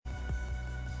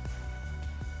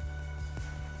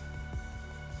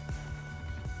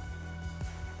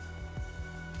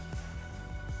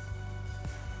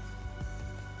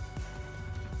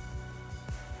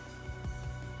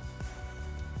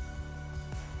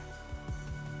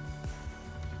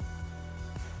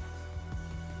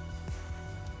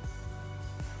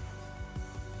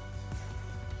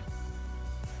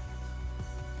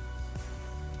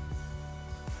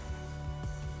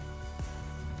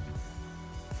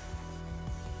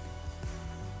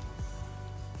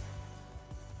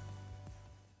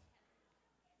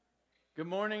Good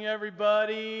morning,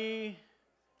 everybody.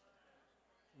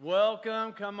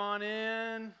 Welcome. Come on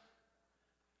in.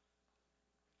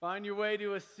 Find your way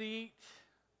to a seat.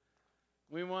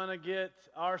 We want to get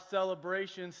our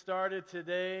celebration started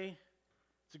today.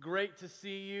 It's great to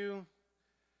see you.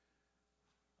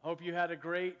 Hope you had a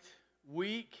great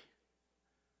week.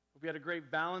 Hope you had a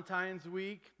great Valentine's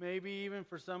week. Maybe even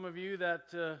for some of you that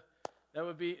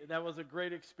was a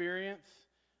great experience.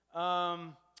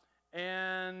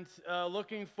 And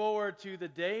looking forward to the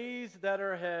days that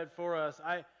are ahead for us.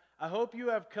 I hope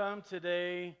you have come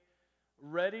today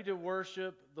ready to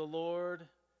worship the Lord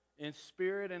in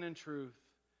spirit and in truth.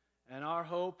 And our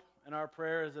hope and our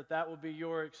prayer is that will be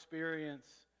your experience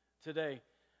today.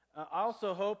 I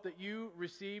also hope that you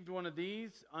received one of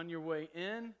these on your way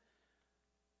in.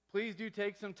 Please do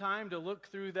take some time to look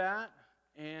through that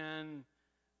and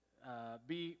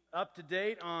be up to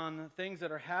date on things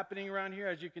that are happening around here.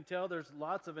 As you can tell, there's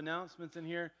lots of announcements in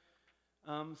here.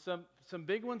 Some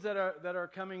big ones that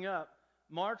are coming up.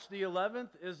 March the 11th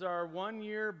is our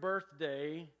 1-year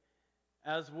birthday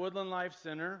as Woodland Life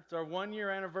Center. It's our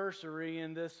 1-year anniversary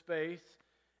in this space,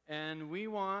 and we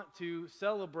want to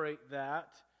celebrate that.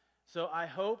 So I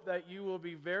hope that you will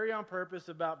be very on purpose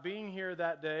about being here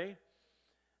that day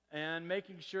and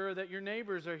making sure that your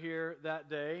neighbors are here that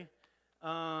day.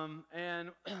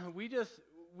 And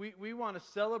we want to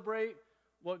celebrate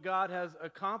what God has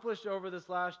accomplished over this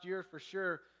last year for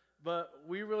sure, but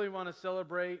we really want to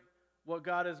celebrate what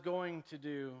God is going to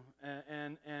do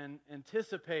and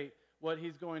anticipate what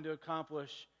He's going to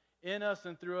accomplish in us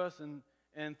and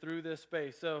through this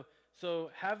space.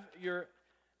 So have your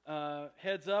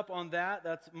heads up on that.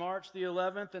 That's March the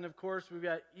 11th, and of course we've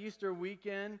got Easter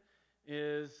weekend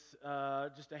is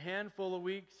just a handful of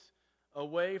weeks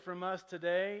away from us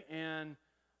today, and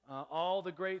all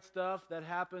the great stuff that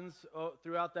happens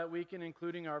throughout that weekend,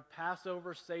 including our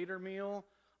Passover Seder meal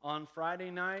on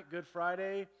Friday night, Good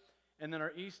Friday, and then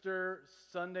our Easter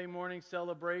Sunday morning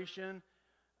celebration.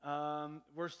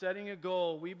 We're setting a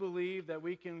goal. We believe that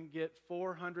we can get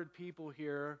 400 people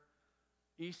here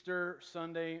Easter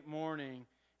Sunday morning,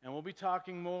 and we'll be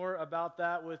talking more about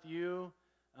that with you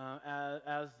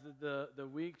as the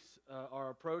weeks are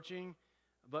approaching.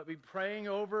 But be praying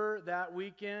over that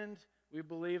weekend. We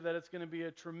believe that it's going to be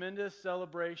a tremendous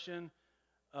celebration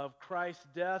of Christ's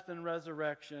death and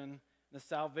resurrection, the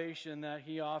salvation that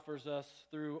He offers us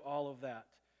through all of that.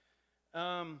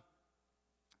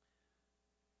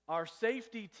 Our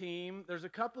safety team, there's a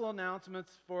couple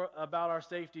announcements about our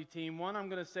safety team. One I'm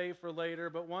going to save for later,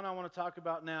 but one I want to talk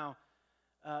about now.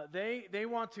 They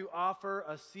want to offer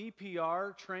a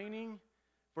CPR training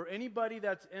for anybody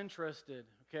that's interested,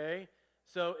 okay?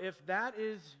 So if that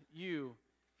is you,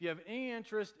 if you have any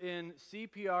interest in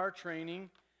CPR training,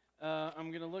 I'm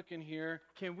going to look in here.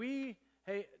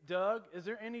 Hey, Doug, is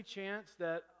there any chance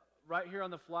that right here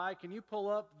on the fly, can you pull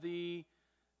up the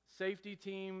safety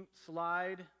team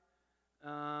slide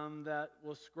that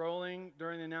was scrolling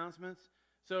during the announcements?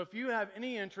 So if you have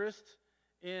any interest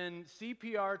in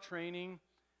CPR training,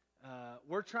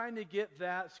 we're trying to get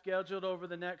that scheduled over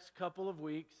the next couple of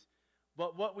weeks.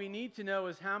 But what we need to know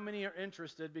is how many are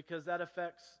interested, because that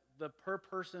affects the per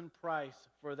person price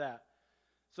for that.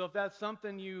 So if that's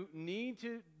something you need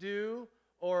to do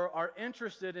or are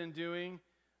interested in doing,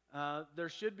 there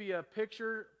should be a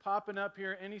picture popping up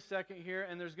here any second here,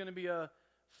 and there's going to be a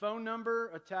phone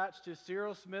number attached to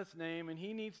Cyril Smith's name, and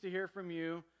he needs to hear from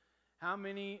you how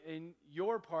many in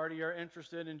your party are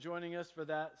interested in joining us for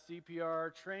that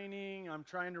CPR training. I'm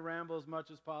trying to ramble as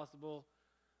much as possible.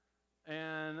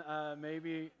 And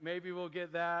maybe we'll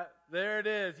get that. There it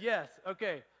is. Yes.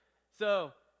 Okay.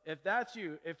 So if that's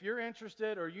you, if you're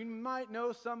interested, or you might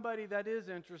know somebody that is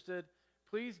interested,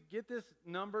 please get this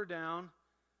number down.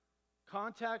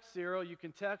 Contact Cyril. You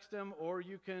can text him or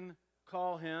you can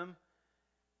call him.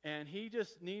 And he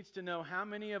just needs to know how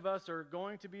many of us are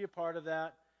going to be a part of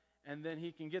that. And then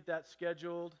he can get that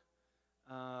scheduled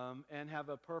and have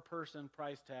a per person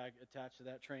price tag attached to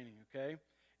that training. Okay?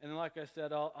 And then, like I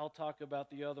said, I'll talk about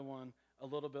the other one a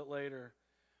little bit later.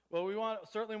 Well, we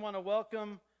certainly want to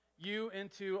welcome you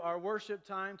into our worship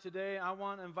time today. I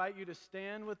want to invite you to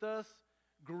stand with us,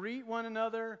 greet one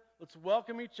another. Let's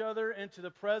welcome each other into the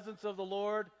presence of the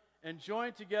Lord and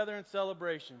join together in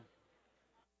celebration.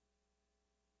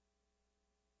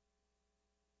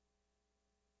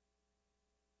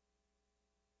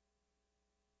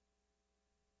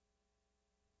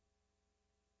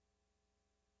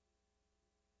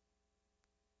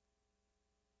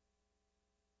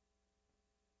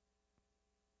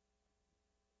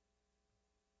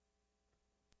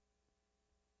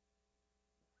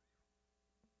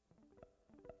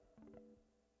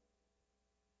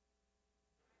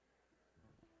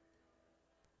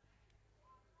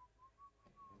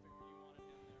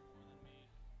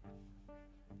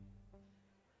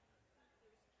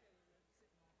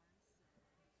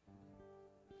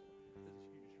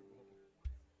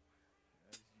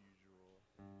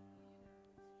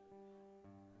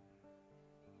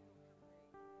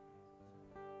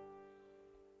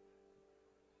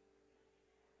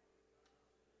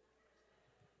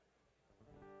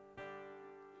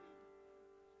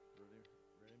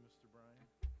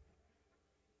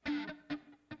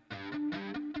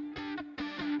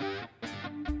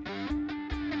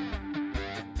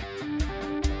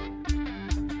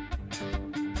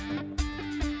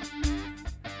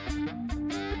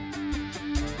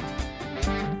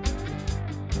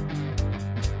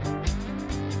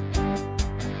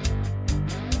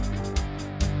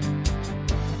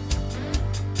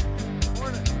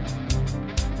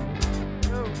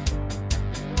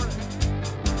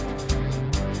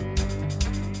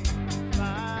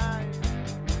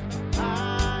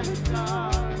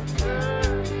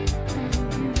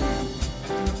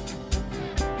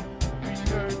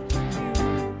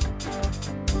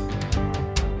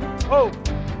 hope.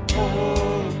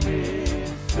 Oh, mystery,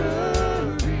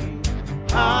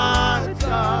 hearts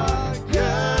are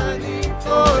yearning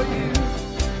for you.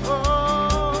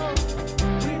 Oh,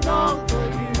 we long for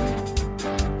you.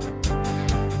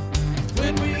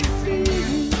 When we see you,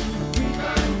 we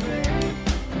find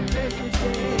faith every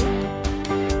day.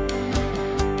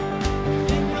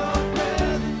 In your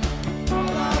presence,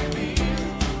 all our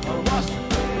fears are washed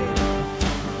away.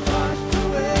 Washed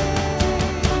away.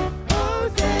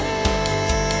 Hosanna,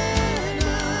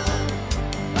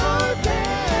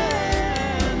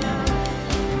 Hosanna.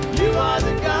 You are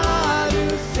the God who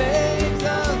saves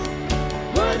us,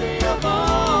 worthy of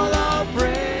all our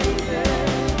praises.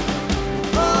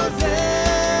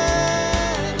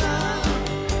 Hosanna,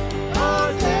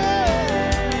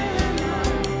 Hosanna.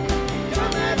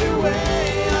 Come have your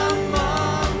way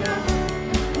among us.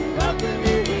 Welcome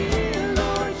you here,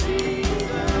 Lord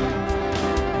Jesus.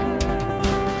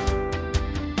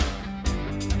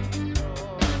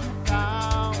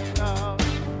 Sound of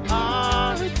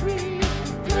our retreat,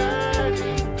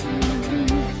 turning to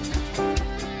you.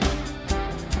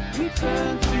 We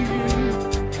turn to you.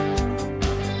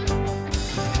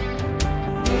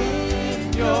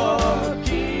 In your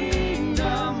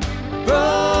kingdom,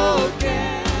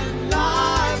 broken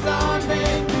lives are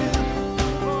made new.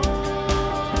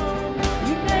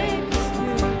 You make us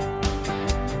new.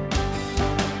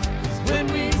 'Cause when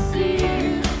we see you,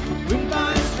 we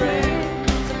find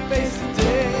strength to face the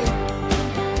day.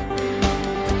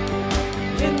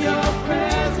 In your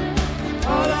presence,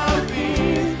 all our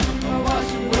fears are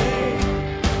washed away.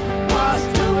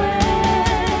 Washed away.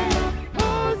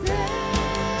 Hosanna,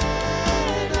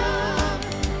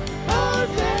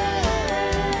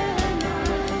 Hosanna.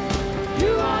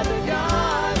 You are the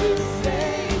God who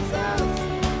saves us,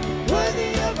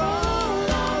 worthy of all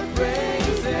our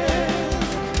praises.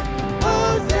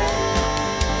 Hosanna,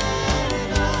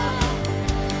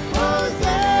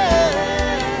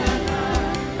 Hosanna.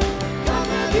 Come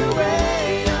have your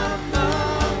way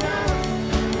among us.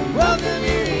 Welcome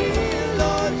you here,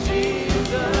 Lord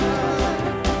Jesus.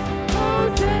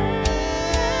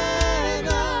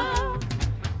 Hosanna,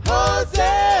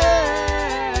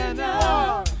 Hosanna.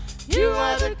 You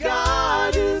are the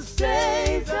God who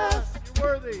saves us,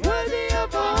 Worthy. worthy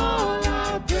of all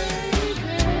our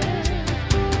praises.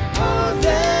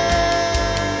 Hosanna,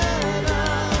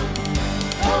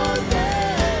 Hosanna.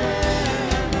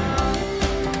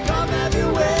 Come have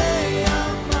your way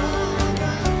among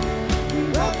us.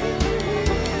 Welcome you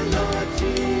here, Lord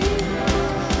Jesus.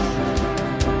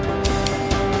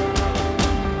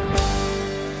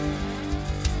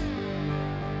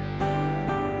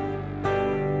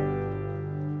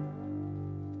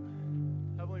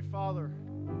 Heavenly Father,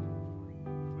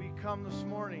 we come this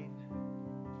morning,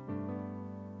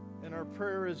 and our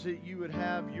prayer is that you would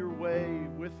have your way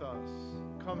with us.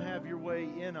 Come have your way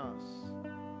in us.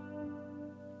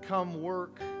 Come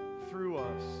work through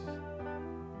us.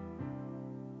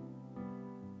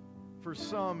 For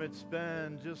some, it's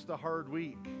been just a hard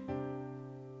week,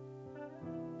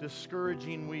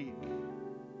 discouraging week.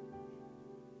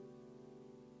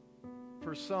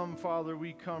 For some, Father,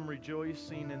 we come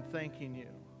rejoicing and thanking you.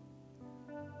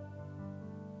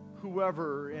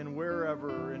 Whoever and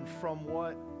wherever and from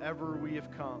whatever we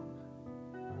have come,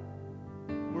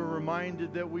 we're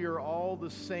reminded that we are all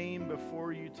the same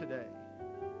before you today.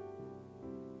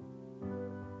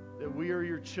 That we are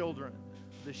your children,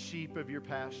 the sheep of your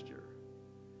pasture.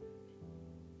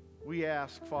 We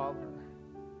ask, Father,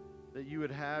 that you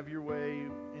would have your way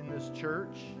in this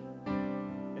church,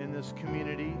 in this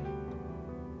community,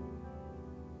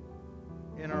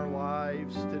 in our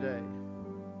lives today.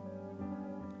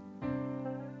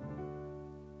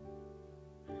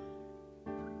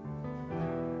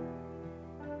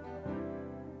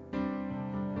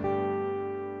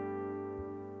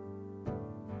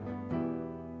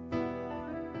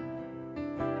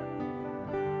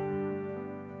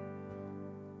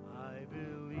 I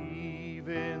believe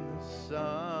in the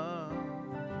Son.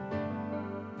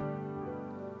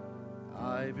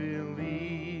 I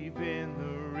believe in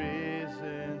the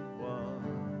risen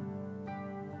one.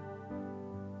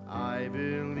 I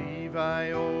believe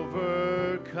I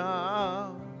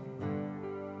overcome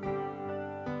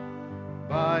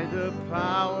by the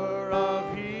power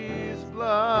of his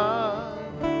blood.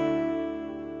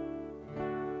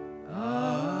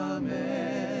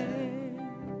 Amen.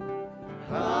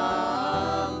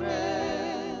 Amen.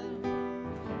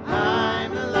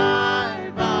 I'm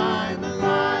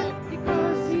alive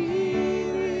because he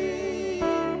lives.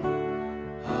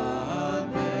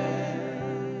 Amen.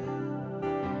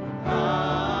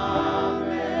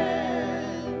 Amen.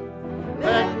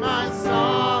 Let my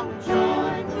song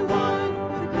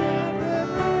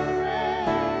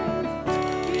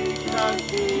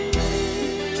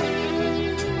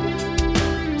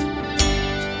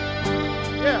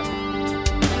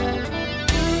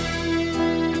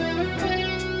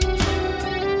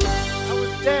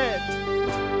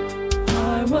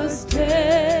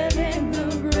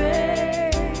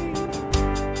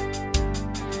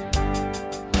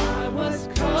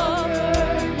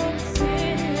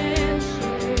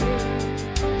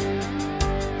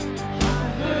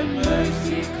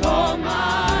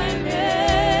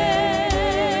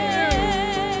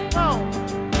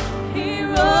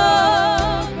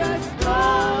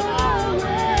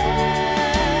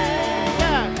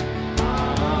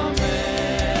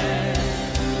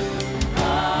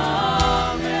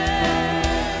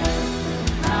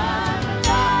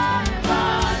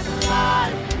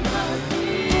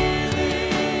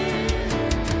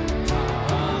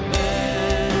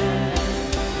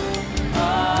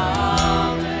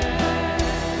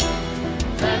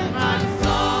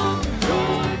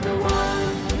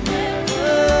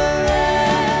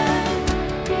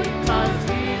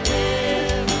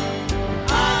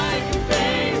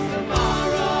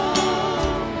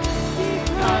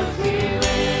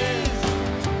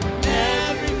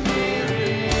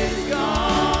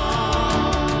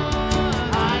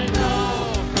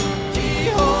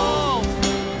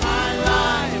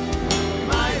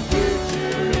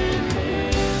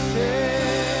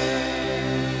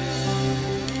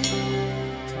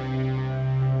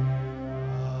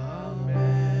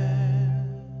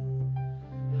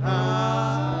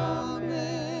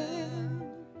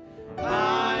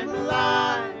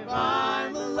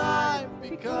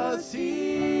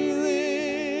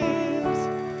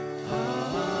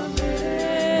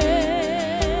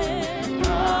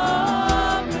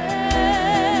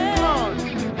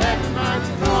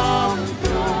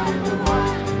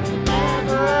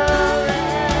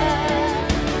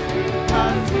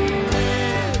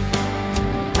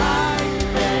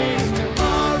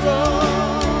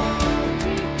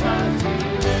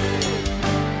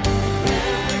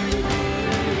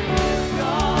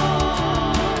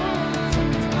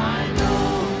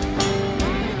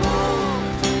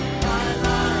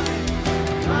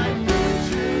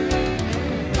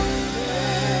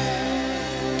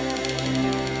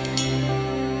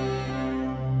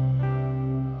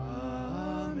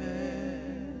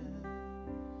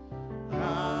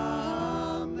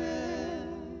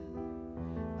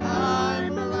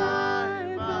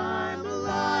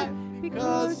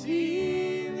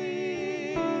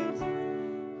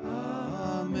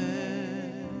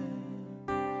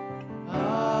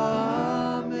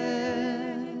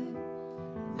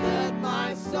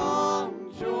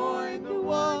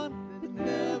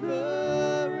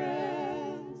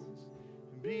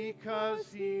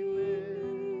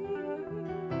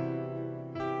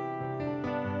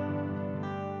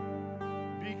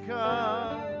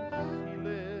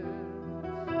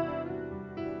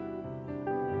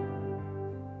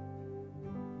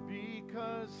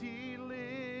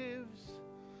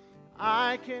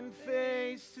I can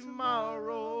face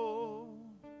tomorrow.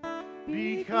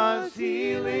 Because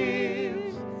He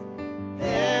lives,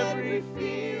 every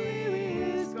fear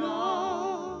is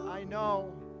gone.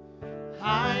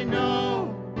 I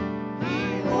know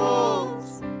He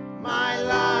holds my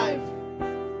life,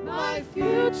 my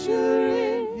future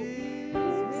in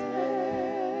His hand.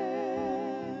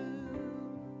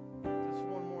 Just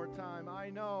one more time. I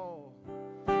know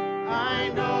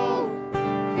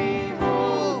He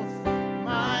holds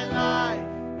my life,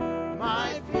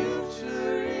 my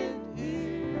future in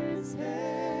His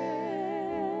hand.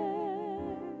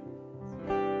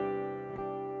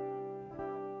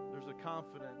 There's a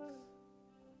confidence.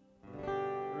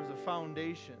 There's a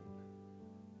foundation.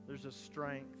 There's a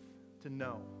strength to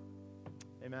know.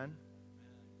 Amen.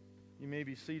 You may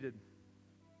be seated.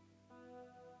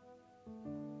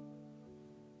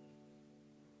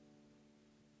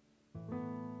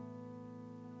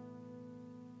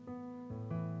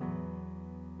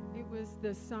 It was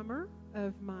the summer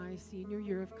of my senior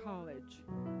year of college.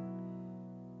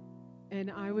 And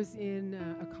I was in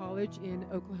a college in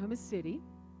Oklahoma City.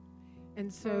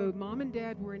 And so Mom and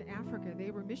Dad were in Africa. They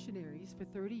were missionaries for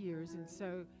 30 years. And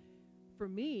so for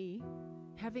me,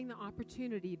 having the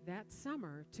opportunity that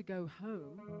summer to go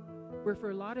home, where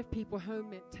for a lot of people home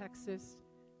meant Texas,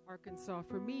 Arkansas,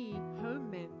 for me,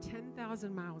 home meant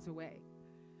 10,000 miles away,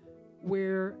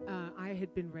 where I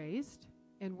had been raised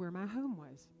and where my home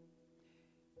was.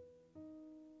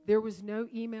 There was no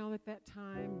email at that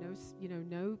time,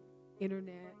 no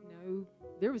internet,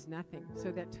 there was nothing.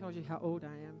 So that tells you how old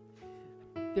I am.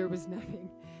 There was nothing.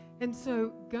 And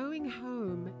so going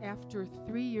home after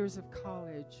 3 years of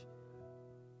college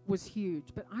was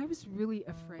huge, but I was really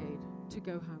afraid to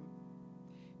go home.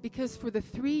 Because for the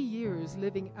 3 years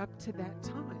living up to that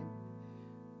time,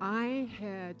 I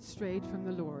had strayed from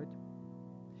the Lord.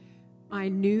 I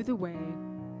knew the way,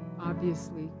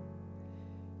 obviously.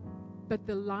 But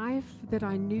the life that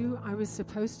I knew I was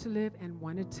supposed to live and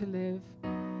wanted to live,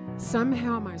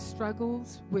 somehow my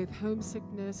struggles with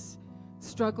homesickness,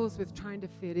 struggles with trying to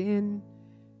fit in,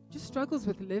 just struggles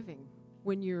with living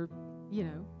when you're,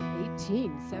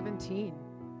 18, 17,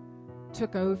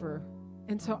 took over.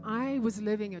 And so I was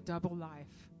living a double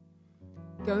life,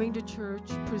 going to church,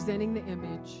 presenting the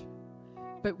image,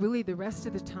 but really the rest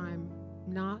of the time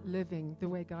not living the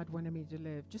way God wanted me to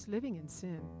live, just living in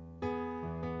sin.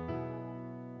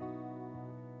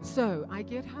 So I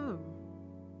get home,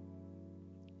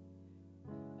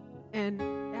 and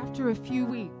after a few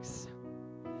weeks,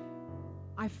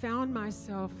 I found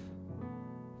myself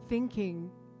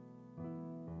thinking,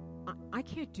 I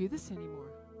can't do this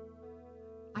anymore.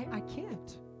 I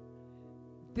can't.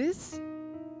 This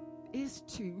is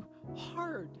too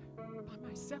hard by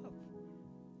myself.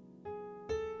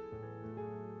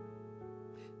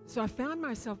 So I found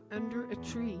myself under a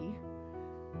tree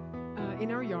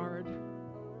in our yard,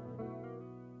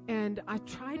 and I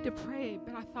tried to pray,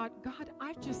 but I thought, God,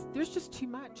 there's just too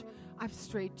much. I've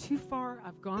strayed too far.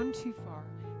 I've gone too far.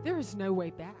 There is no way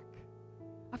back.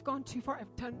 I've gone too far.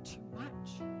 I've done too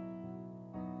much.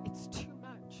 It's too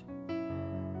much.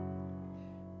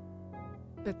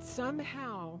 But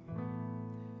somehow,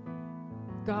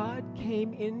 God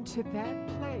came into that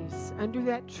place, under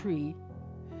that tree,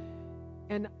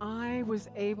 and I was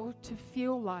able to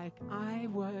feel like I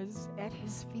was at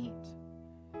His feet,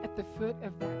 at the foot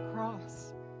of that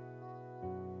cross.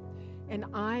 And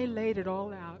I laid it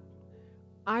all out.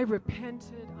 I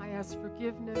repented. I asked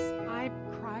forgiveness. I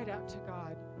cried out to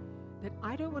God that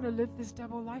I don't want to live this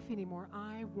double life anymore.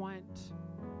 I want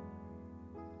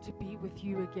to be with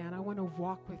You again. I want to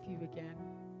walk with You again.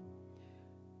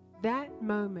 That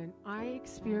moment I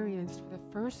experienced for the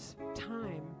first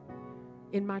time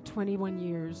in my 21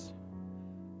 years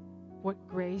what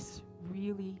grace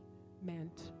really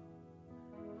meant.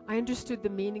 I understood the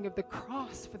meaning of the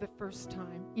cross for the first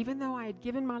time, even though I had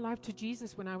given my life to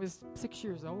Jesus when I was 6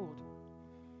 years old.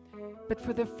 But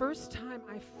for the first time,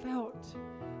 I felt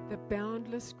the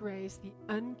boundless grace, the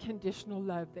unconditional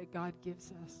love that God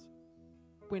gives us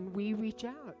when we reach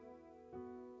out.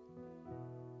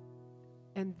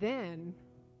 And then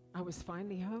I was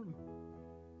finally home.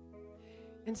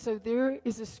 And so there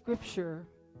is a scripture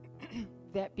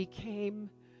that became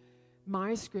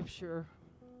my scripture,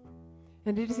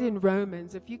 and it is in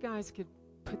Romans. If you guys could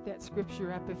put that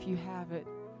scripture up if you have it.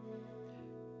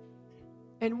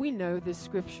 And we know this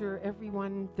scripture.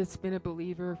 Everyone that's been a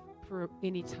believer for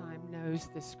any time knows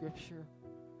this scripture.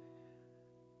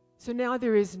 So now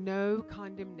there is no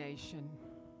condemnation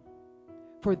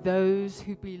for those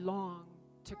who belong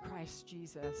to Christ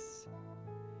Jesus.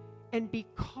 And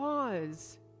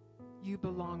because you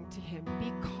belong to Him.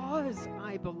 Because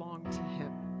I belong to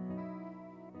Him,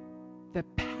 the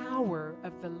power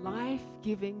of the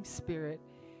life-giving Spirit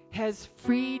has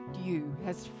freed you,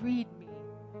 has freed me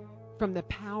from the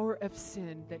power of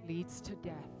sin that leads to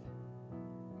death.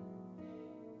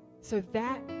 So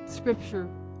that scripture,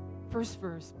 first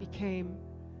verse, became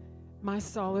my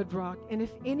solid rock. And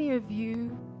if any of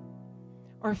you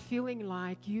are feeling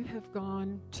like you have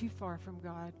gone too far from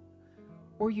God,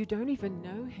 or you don't even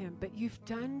know Him, but you've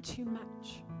done too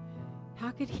much,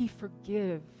 how could He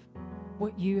forgive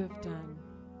what you have done?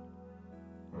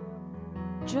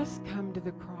 Just come to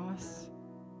the cross.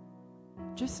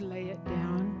 Just lay it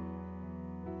down.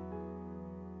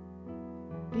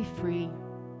 Be free.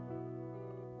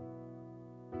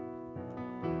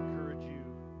 Encourage you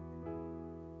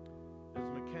as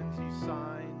Mackenzie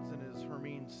signs and as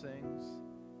Hermine sings.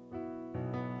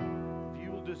 If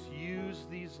you will just use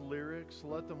these lyrics,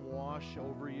 let them wash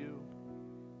over you.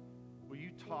 Will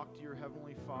you talk to your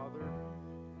Heavenly Father?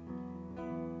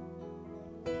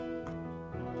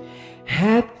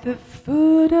 At the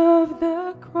foot of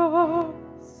the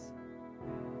cross,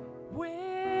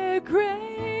 where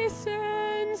grace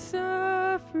and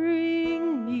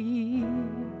suffering meet,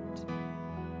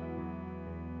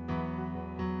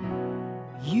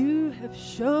 you have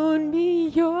shown me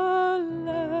your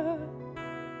love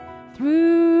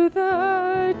through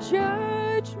the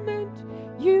judgment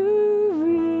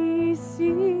you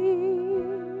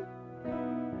receive,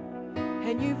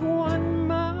 and you've won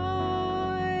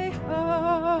my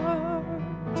heart,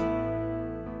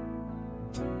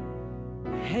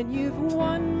 and you've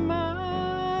won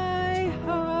my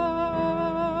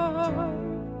heart.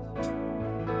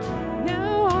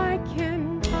 Now I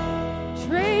can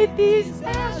trade these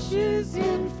ashes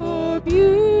in for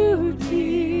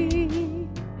beauty,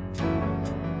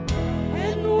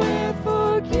 and wear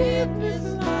forgiveness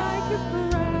like a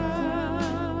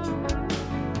crown,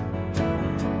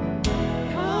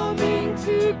 coming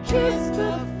to kiss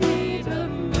the feet of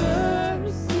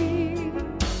mercy.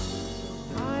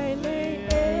 I lay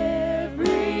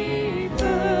every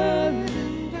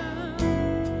burden down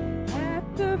at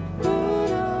the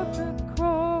foot of the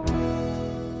cross.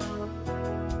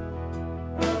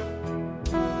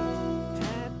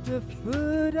 At the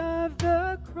foot of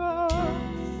the cross,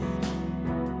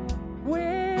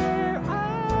 where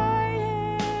I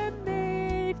am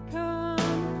made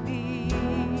complete,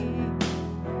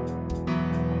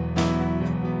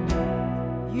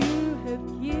 you have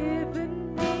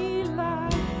given me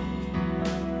life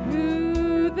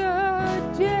through the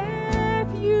death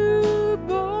you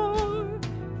bore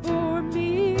for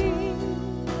me,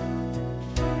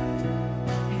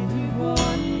 and you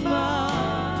won my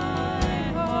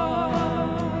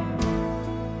heart,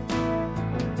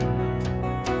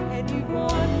 and you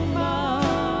won my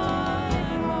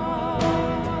heart.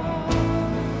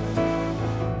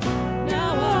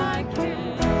 Now I can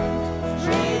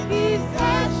trade these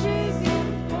ashes in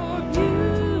for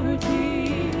beauty,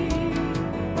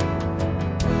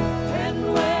 and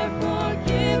wear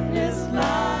forgiveness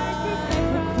like a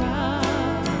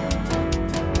crown,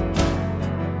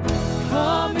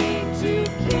 coming to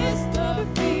kiss the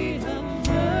feet of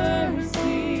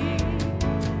mercy.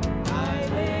 I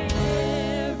lay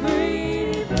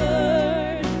every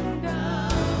burden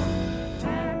down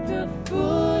at the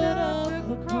foot of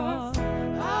the cross.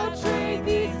 I'll trade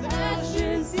these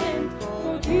ashes in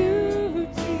for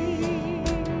beauty,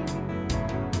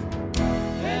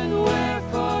 and wear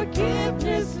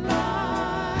forgiveness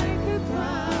like a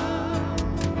crown,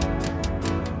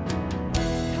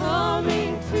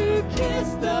 coming to kiss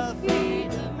the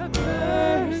feet of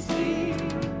mercy.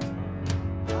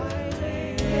 I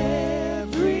lay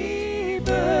every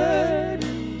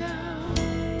burden down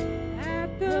at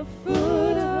the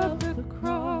foot of the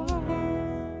cross.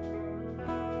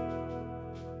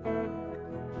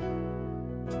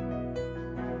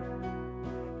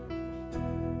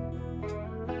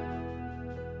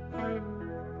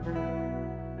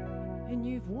 And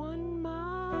you've won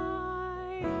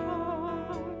my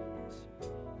heart,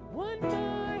 won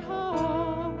my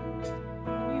heart,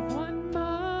 and you've won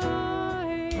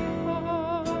my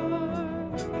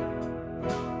heart.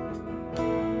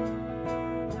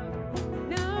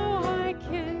 Now I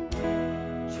can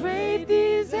trade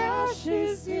these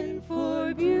ashes in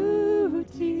for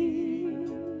beauty,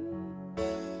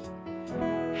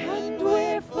 and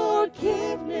wear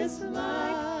forgiveness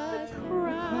like a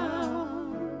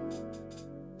crown,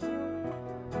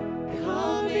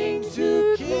 coming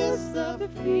to kiss the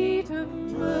feet of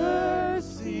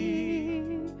mercy.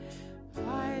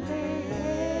 I lay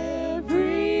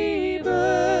every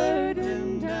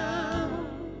burden down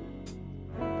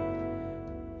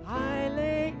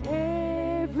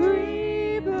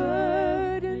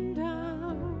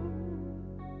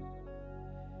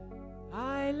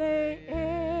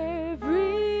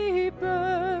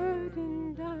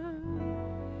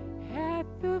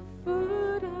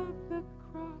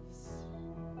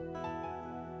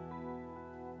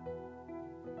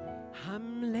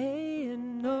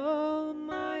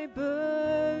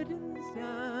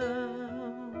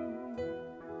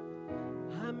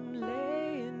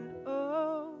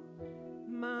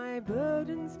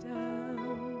burdens down.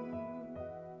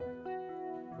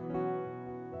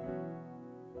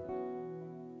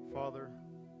 Father,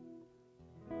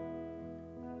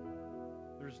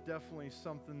 there's definitely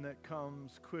something that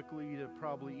comes quickly to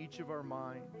probably each of our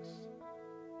minds.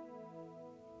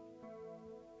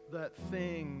 That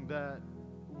thing that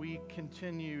we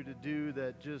continue to do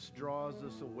that just draws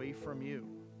us away from you,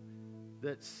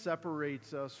 that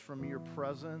separates us from your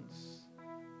presence,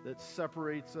 that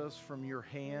separates us from your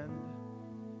hand,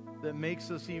 that makes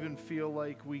us even feel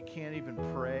like we can't even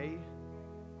pray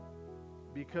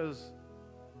because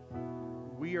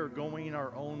we are going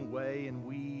our own way and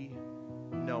we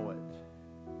know it.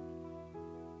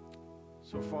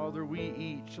 So, Father, we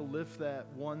each lift that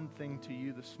one thing to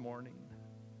you this morning.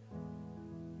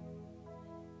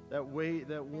 That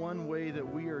one way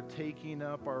that we are taking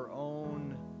up our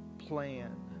own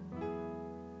plan,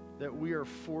 that we are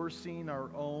forcing our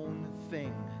own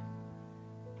thing,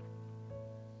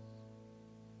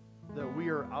 that we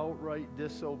are outright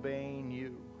disobeying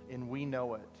you, and we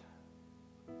know it.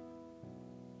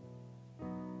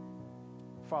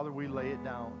 Father, we lay it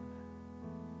down,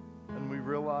 and we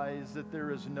realize that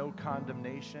there is no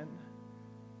condemnation,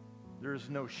 there is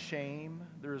no shame,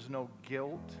 there is no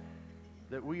guilt,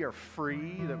 that we are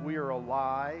free, that we are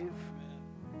alive,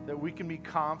 that we can be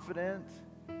confident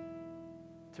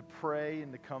to pray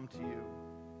and to come to you.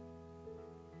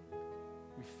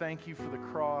 We thank you for the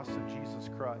cross of Jesus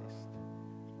Christ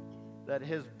that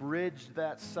has bridged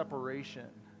that separation,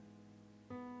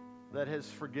 that has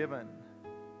forgiven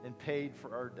and paid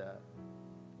for our debt.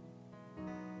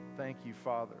 Thank you,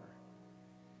 Father.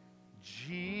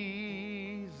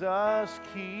 Jesus,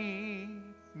 keep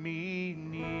me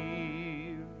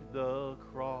near the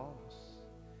cross,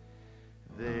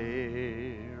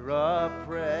 there a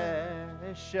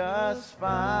precious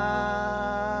fountain,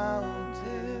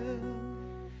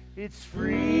 it's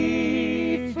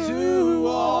free to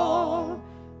all,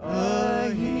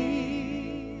 a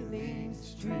healing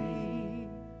stream,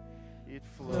 it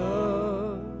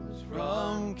flows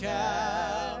from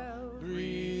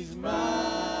Calvary's mountain.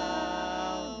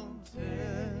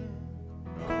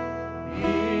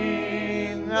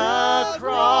 In the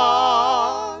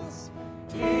cross,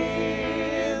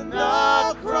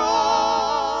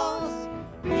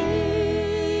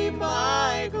 be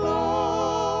my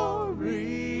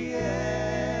glory ever,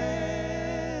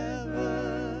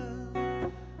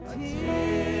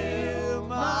 till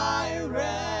my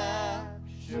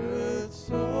raptured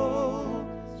soul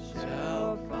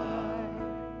shall find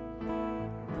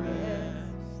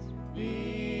rest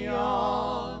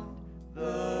beyond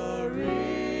the river.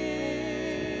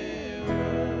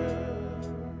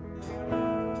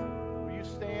 Will you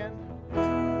stand?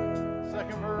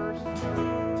 Second verse.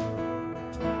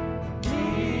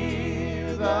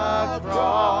 Near the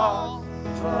cross,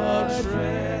 a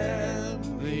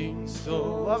trembling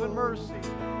soul. Love and mercy.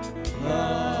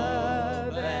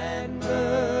 Love and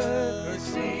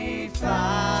mercy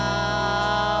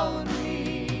found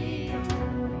me.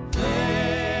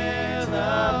 There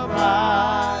the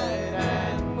bright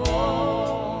and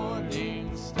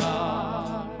morning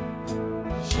star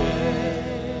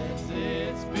sheds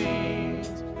its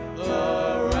beams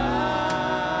around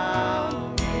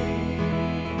me.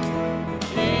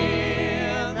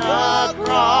 In the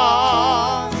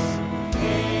cross,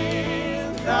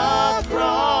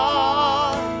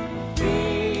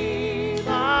 be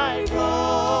my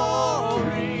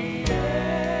glory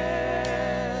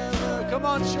ever. Come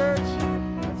on, church.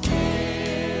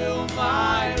 Till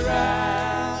my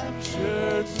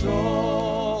raptured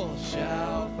soul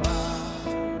shall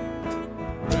find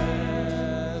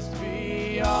rest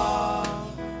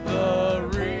beyond the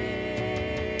river.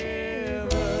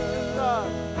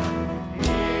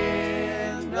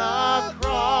 In the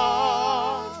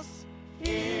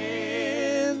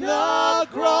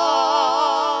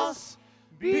cross,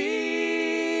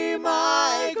 be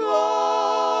my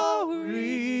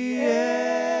glory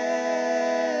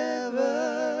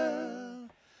ever,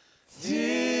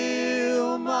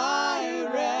 till my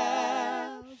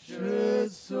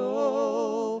raptured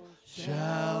soul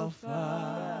shall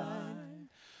find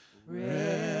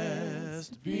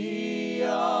rest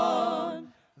beyond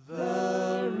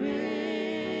the river.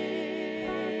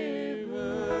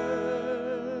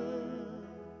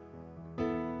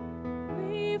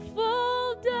 We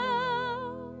fall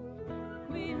down,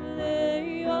 we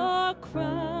lay our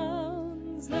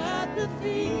crowns at the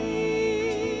feet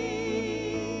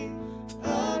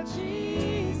of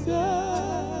Jesus.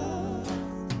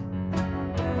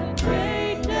 The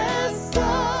greatness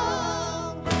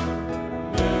of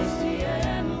mercy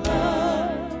and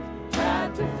love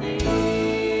at the feet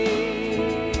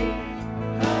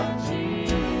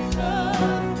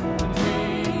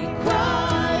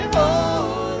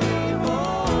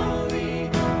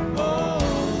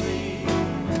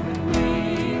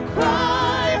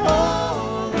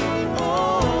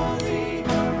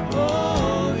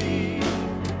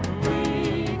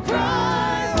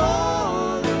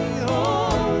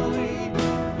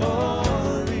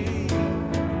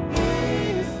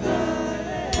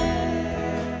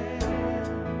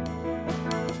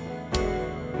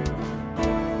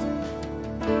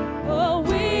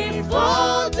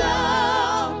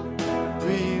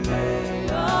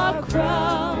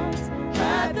crowns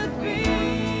at the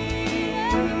feet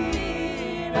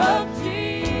of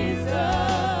Jesus.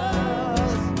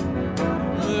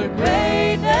 The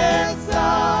greatness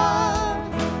of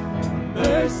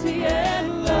mercy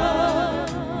and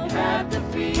love at the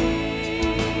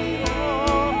feet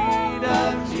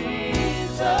of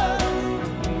Jesus.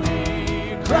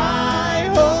 We cry,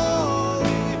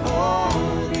 holy,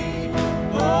 holy,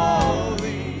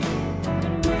 holy.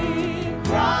 And we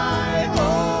cry,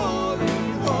 holy,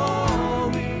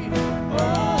 holy,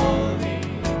 holy.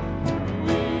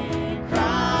 We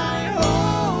cry,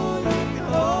 holy,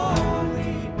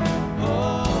 holy,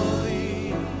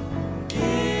 holy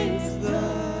is the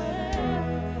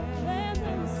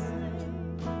Lamb.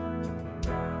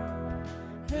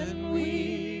 And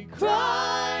we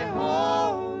cry,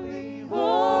 holy,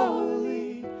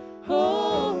 holy,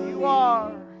 holy. You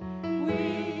are.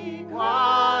 We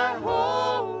cry,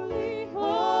 holy,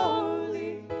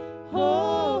 holy,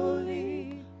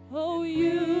 holy. Oh,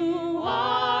 you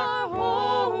are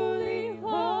holy,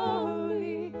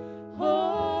 holy,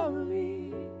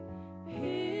 holy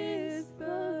is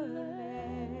the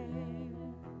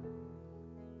Lamb.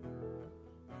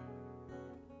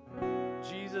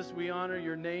 Jesus, we honor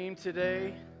your name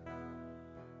today.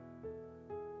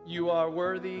 You are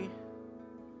worthy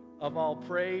of all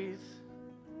praise,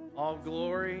 all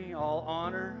glory, all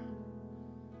honor.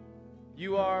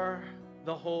 You are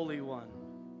the Holy One.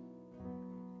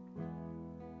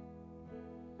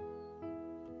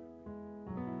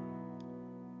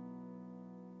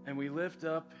 And we lift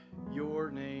up your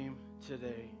name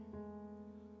today.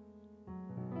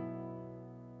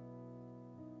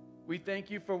 We thank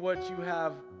you for what you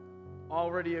have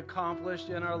already accomplished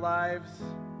in our lives.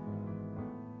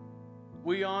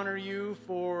 We honor you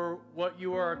for what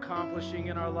you are accomplishing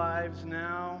in our lives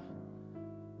now.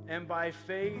 And by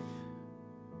faith,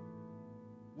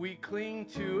 we cling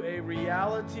to a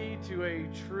reality, to a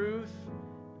truth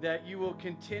that you will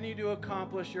continue to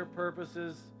accomplish your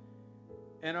purposes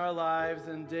in our lives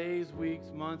in days,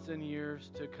 weeks, months, and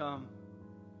years to come.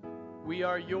 We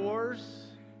are yours.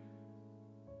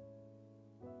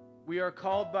 We are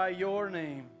called by your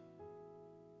name.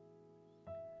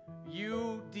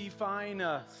 You define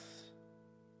us.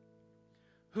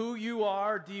 Who you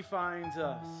are defines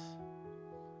us.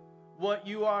 What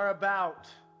you are about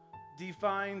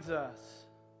defines us.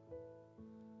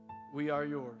 We are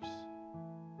yours.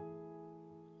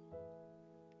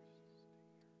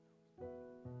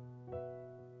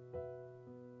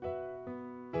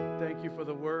 Thank you for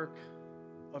the work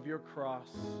of your cross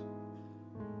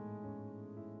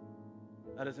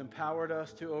that has empowered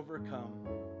us to overcome.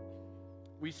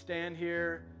 We stand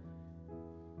here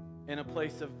in a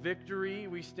place of victory.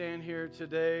 We stand here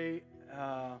today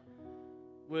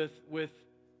with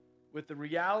the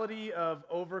reality of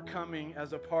overcoming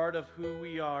as a part of who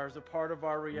we are, as a part of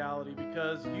our reality,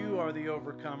 because you are the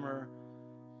overcomer.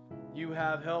 You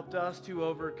have helped us to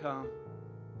overcome.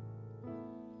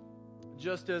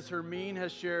 Just as Hermine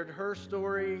has shared her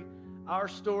story, our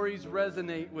stories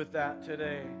resonate with that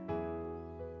today.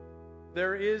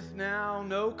 There is now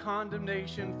no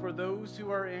condemnation for those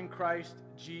who are in Christ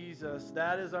Jesus.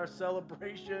 That is our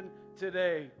celebration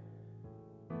today.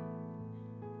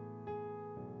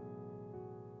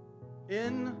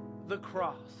 In the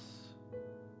cross,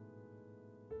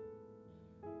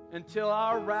 until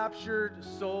our raptured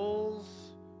souls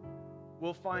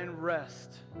will find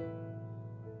rest.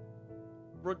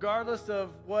 Regardless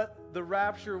of what the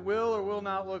rapture will or will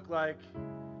not look like,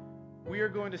 we are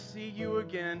going to see you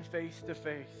again face to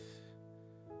face.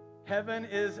 Heaven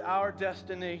is our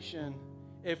destination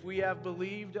if we have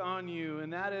believed on you,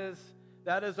 and that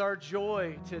is our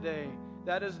joy today.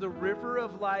 That is the river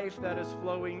of life that is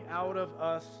flowing out of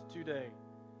us today.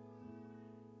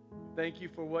 Thank you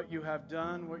for what you have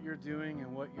done, what you're doing,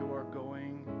 and what you are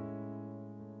going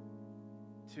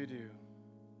to do.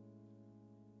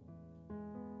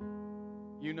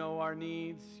 You know our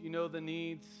needs. You know the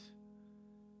needs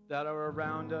that are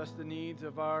around us, the needs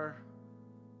of our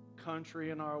country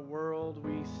and our world.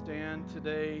 We stand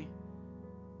today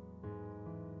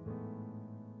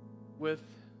with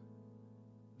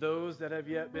those that have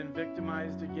yet been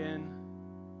victimized again.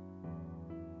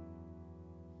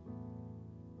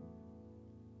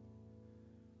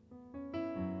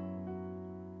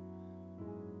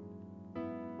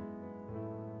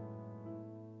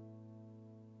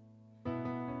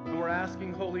 And we're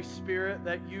asking, Holy Spirit,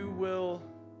 that you will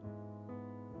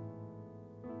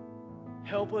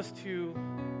help us to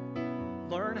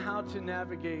learn how to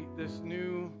navigate this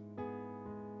new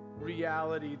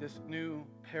reality, this new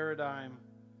paradigm.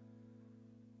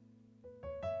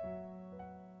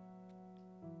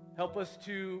 Help us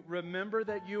to remember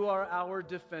that you are our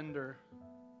defender.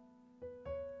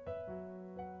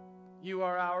 You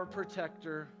are our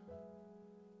protector.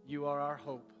 You are our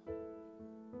hope.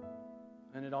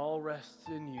 And it all rests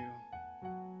in you.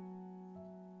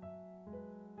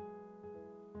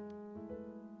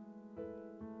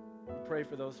 We pray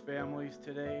for those families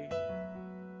today,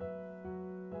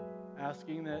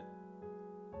 asking that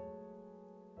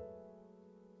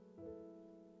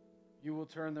you will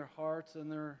turn their hearts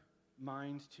and their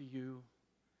minds to you,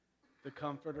 the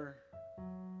comforter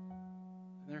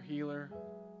and their healer.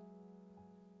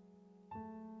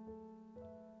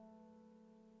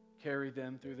 Carry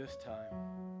them through this time.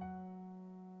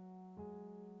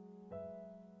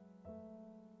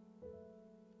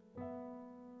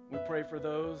 We pray for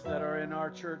those that are in our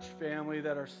church family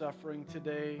that are suffering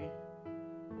today.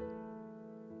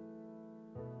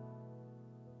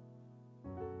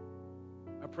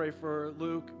 I pray for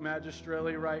Luke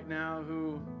Magistrelli right now,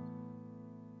 who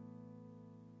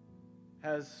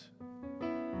has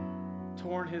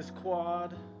torn his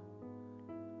quad.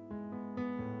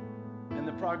 And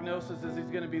the prognosis is he's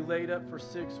going to be laid up for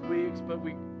 6 weeks. But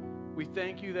we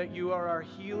thank you that you are our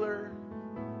healer.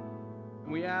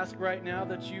 And we ask right now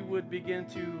that you would begin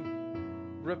to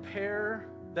repair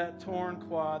that torn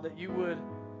quad, that you would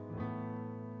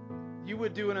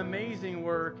do an amazing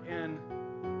work and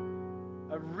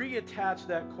reattach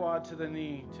that quad to the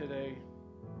knee today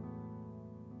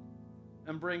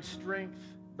and bring strength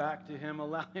back to him.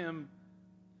 Allow him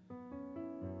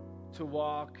to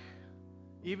walk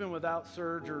even without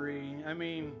surgery. I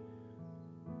mean,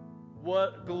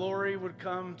 what glory would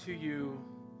come to you,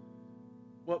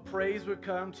 what praise would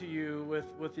come to you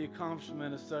with the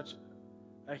accomplishment of such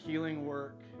a healing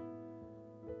work.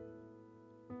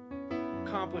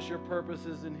 Accomplish your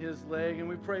purposes in his leg. And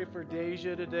we pray for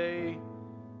Deja today.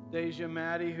 Deja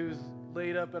Maddie, who's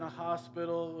laid up in a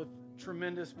hospital with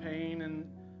tremendous pain, and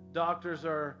doctors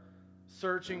are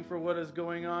searching for what is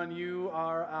going on. You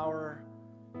are our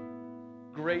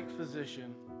great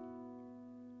physician.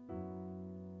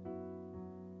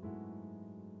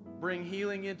 Bring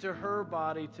healing into her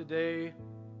body today,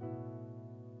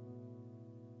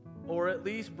 or at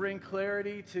least bring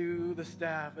clarity to the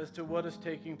staff as to what is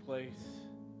taking place.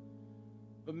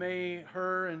 But may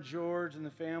her and George and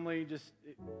the family just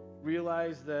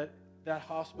realize that that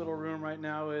hospital room right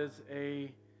now is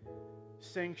a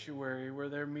sanctuary where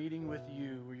they're meeting with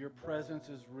you, where your presence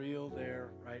is real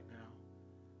there right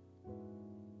now.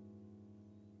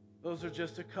 Those are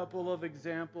just a couple of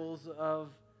examples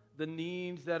of the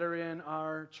needs that are in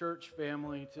our church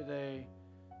family today.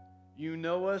 You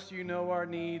know us, you know our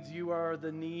needs, you are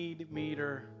the need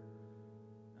meter.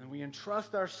 And we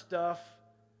entrust our stuff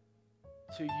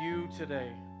to you today.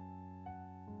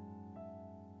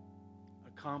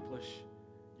 Accomplish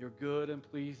your good and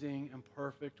pleasing and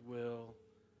perfect will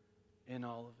in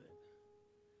all of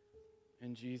it.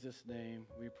 In Jesus' name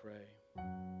we pray.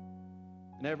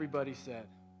 And everybody said,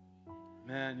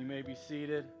 man, you may be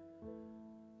seated.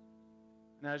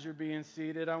 And as you're being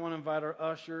seated, I want to invite our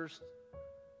ushers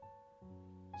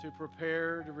to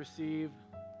prepare to receive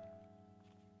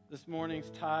this morning's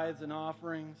tithes and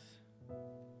offerings.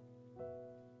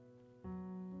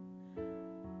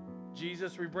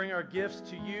 Jesus, we bring our gifts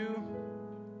to you.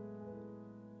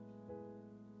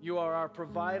 You are our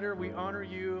provider. We honor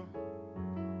you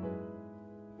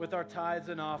with our tithes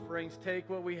and offerings. Take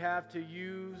what we have to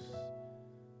use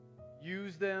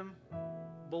them,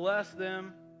 bless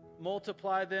them,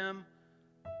 multiply them,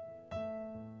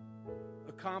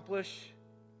 accomplish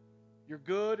your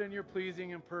good and your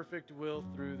pleasing and perfect will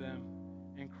through them.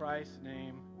 In Christ's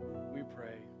name we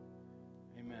pray.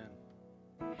 Amen.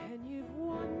 And you've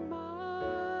won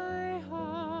my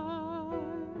heart,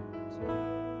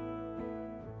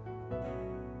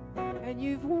 and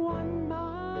you've won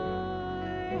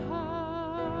my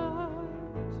heart.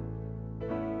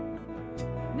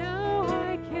 Now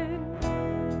I can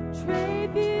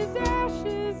trade these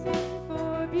ashes in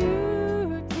for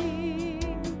beauty,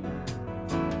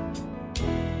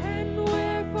 and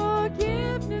wear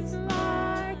forgiveness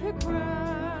like a crown.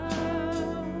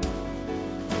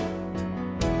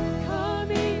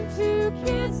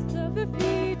 Kiss the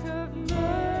feet of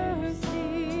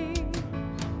mercy.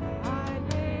 I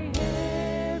lay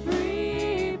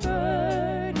every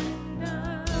burden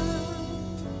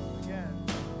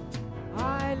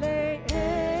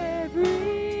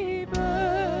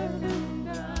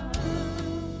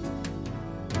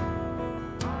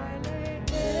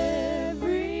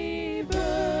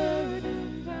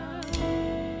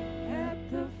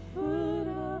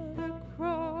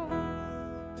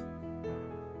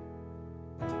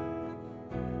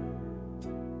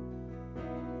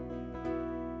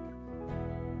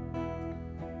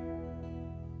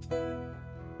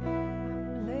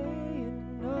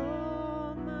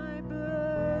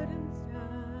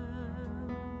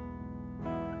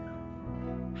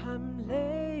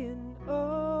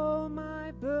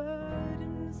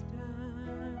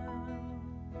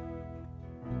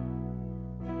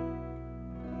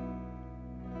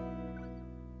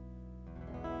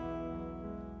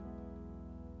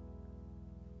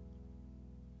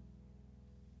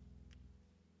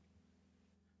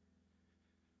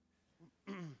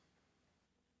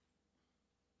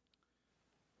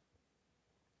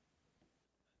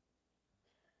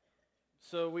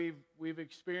So we've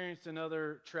experienced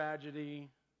another tragedy,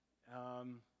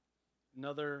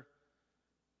 another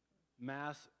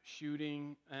mass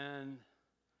shooting, and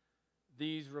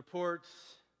these reports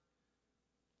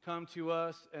come to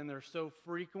us, and they're so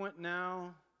frequent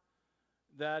now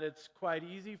that it's quite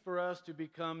easy for us to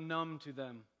become numb to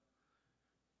them.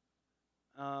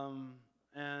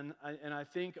 And I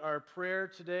think our prayer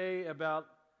today about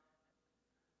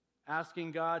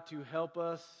asking God to help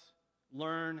us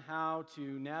learn how to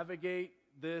navigate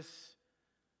this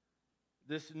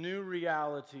new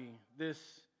reality, this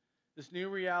new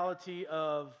reality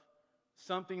of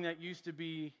something that used to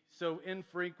be so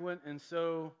infrequent and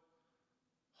so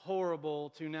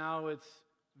horrible to now it's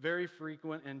very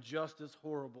frequent and just as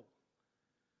horrible.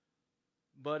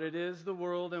 But it is the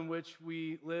world in which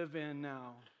we live in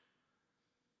now.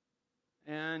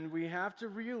 And we have to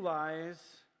realize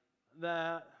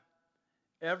that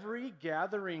every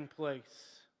gathering place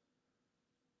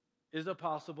is a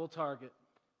possible target.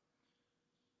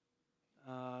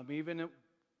 Even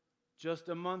just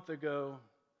a month ago,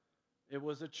 it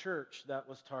was a church that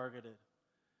was targeted.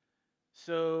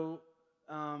 So,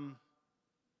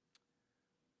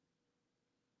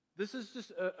 this is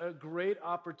just a great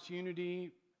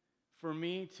opportunity for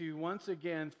me to once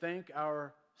again thank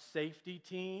our safety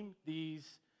team, these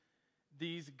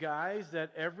guys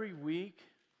that every week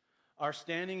are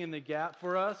standing in the gap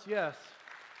for us. Yes.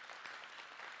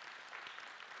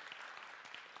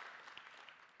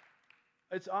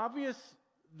 It's obvious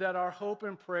that our hope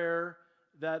and prayer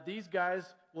that these guys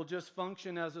will just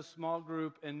function as a small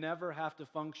group and never have to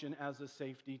function as a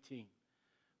safety team.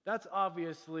 That's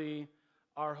obviously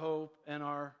our hope and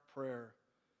our prayer.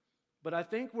 But I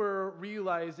think we're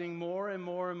realizing more and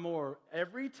more and more.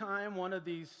 Every time one of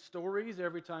these stories,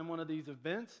 every time one of these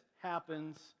events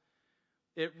happens,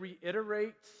 it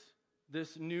reiterates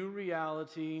this new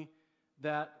reality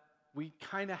that we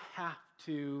kind of have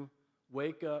to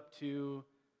wake up to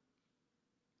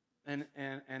and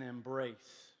embrace.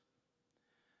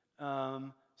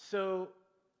 So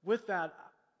with that,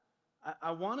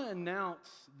 I want to announce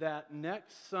that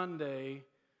next Sunday,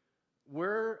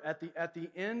 we're at the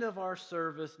end of our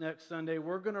service next Sunday,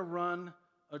 we're going to run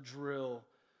a drill.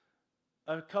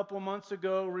 A couple months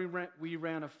ago, we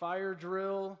ran a fire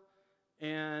drill,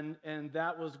 and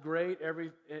that was great.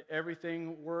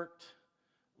 Everything worked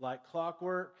like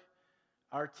clockwork.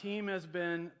 Our team has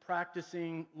been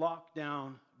practicing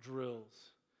lockdown drills.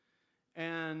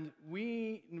 And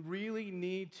we really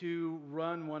need to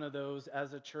run one of those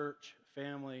as a church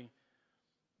family.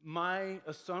 My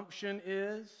assumption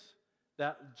is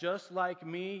that just like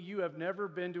me, you have never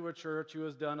been to a church who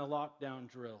has done a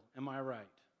lockdown drill. Am I right?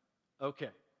 Okay.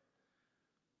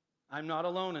 I'm not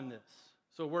alone in this.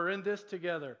 So we're in this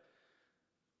together.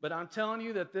 But I'm telling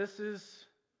you that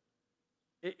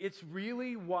it's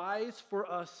really wise for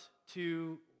us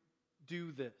to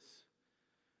do this.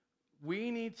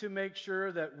 We need to make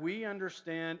sure that we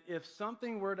understand if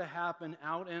something were to happen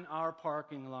out in our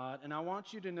parking lot, and I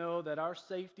want you to know that our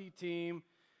safety team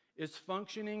is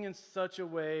functioning in such a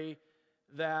way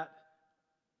that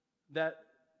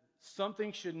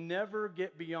something should never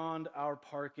get beyond our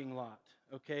parking lot,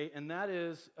 okay? And that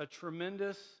is a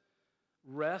tremendous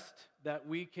rest that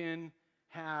we can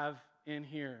have in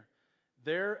here.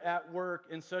 They're at work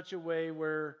in such a way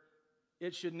where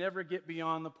it should never get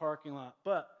beyond the parking lot.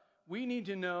 But we need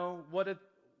to know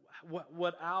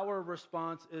what our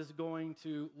response is going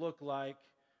to look like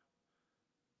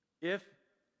if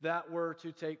that were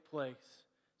to take place.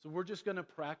 So we're just going to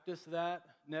practice that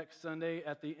next Sunday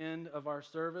at the end of our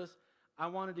service. I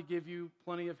wanted to give you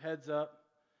plenty of heads up.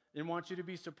 Didn't want you to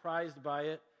be surprised by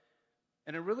it.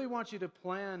 And I really want you to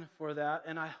plan for that.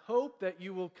 And I hope that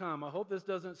you will come. I hope this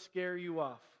doesn't scare you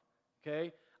off.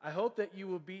 Okay? I hope that you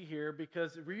will be here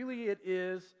because really it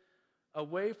is a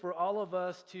way for all of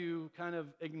us to kind of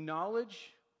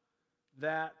acknowledge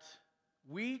that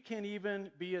we can even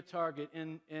be a target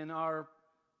in our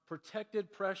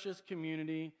protected, precious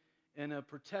community, in a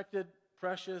protected,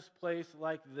 precious place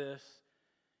like this.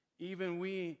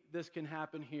 Even this can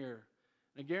happen here.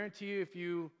 And I guarantee you, if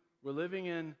you were living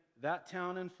in that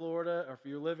town in Florida, or if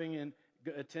you're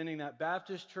attending that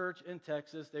Baptist church in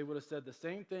Texas, they would have said the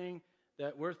same thing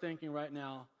that we're thinking right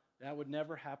now. That would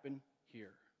never happen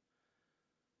here.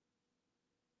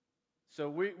 So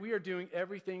we are doing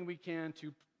everything we can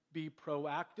to be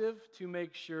proactive to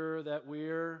make sure that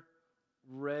we're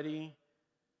ready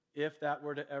if that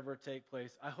were to ever take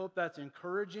place. I hope that's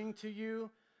encouraging to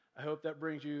you. I hope that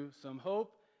brings you some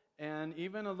hope and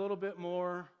even a little bit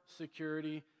more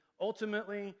security.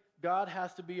 Ultimately, God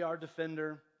has to be our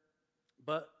defender,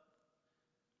 but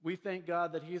we thank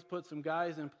God that He's put some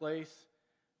guys in place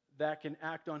that can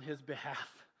act on His behalf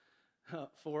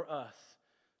for us.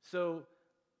 So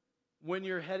when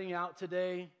you're heading out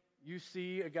today, you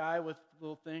see a guy with a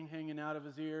little thing hanging out of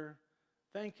his ear,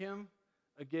 thank him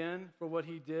again for what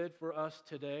he did for us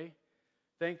today.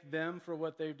 Thank them for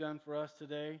what they've done for us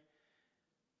today.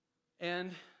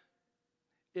 And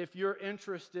if you're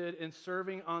interested in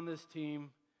serving on this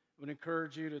team, I would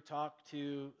encourage you to talk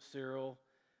to Cyril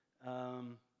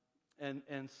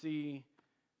and see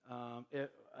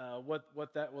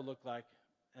what that will look like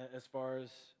as far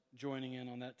as joining in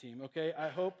on that team. Okay, I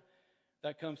hope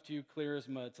that comes to you clear as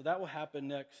mud. So that will happen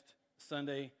next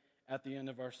Sunday at the end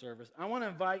of our service. I want to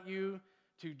invite you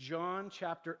to John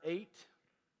chapter 8.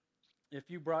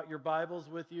 If you brought your Bibles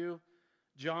with you,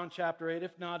 John chapter 8.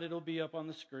 If not, it'll be up on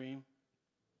the screen.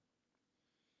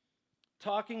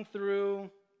 Talking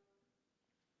through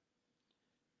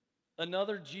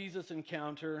another Jesus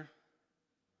encounter.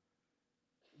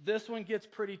 This one gets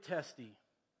pretty testy.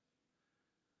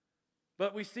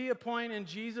 But we see a point in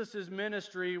Jesus'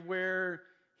 ministry where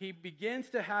he begins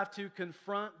to have to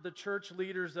confront the church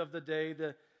leaders of the day,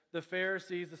 the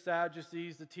Pharisees, the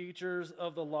Sadducees, the teachers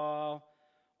of the law.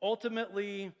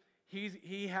 Ultimately,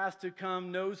 he has to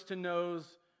come nose to nose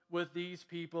with these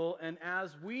people. And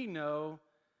as we know,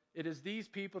 it is these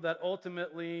people that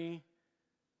ultimately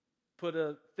put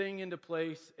a thing into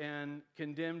place and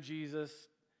condemn Jesus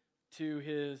to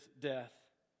his death.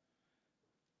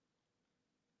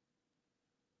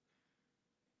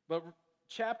 But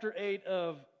chapter 8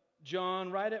 of John,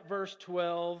 right at verse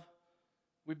 12,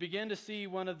 we begin to see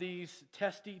one of these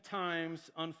testy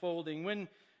times unfolding. When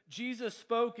Jesus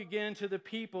spoke again to the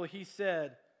people, he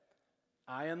said,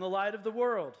 I am the light of the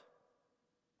world.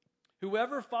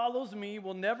 Whoever follows me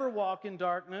will never walk in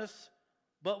darkness,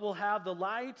 but will have the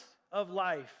light of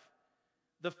life.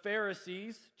 The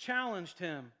Pharisees challenged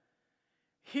him.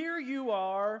 Here you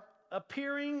are,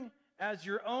 appearing as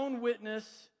your own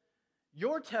witness.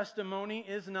 Your testimony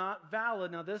is not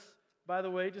valid. Now this, by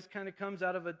the way, just kind of comes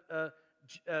out of a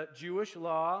Jewish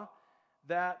law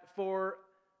that for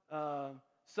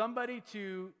somebody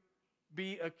to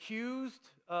be accused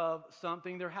of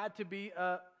something, there had to be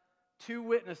two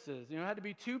witnesses. There had to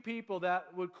be two people that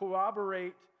would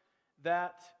corroborate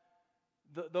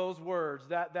those words,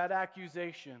 that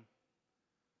accusation.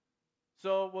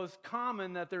 So it was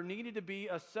common that there needed to be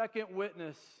a second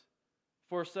witness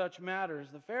for such matters.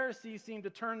 The Pharisees seem to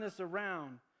turn this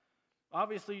around.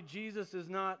 Obviously, Jesus is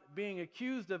not being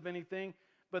accused of anything,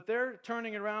 but they're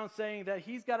turning it around saying that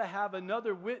he's got to have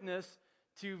another witness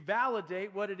to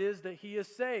validate what it is that he is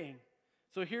saying.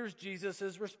 So here's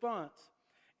Jesus' response.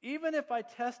 Even if I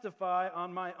testify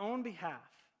on my own behalf,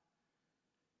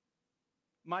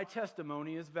 my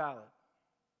testimony is valid.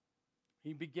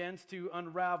 He begins to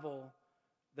unravel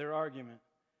their argument.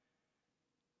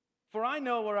 For I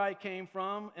know where I came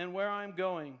from and where I'm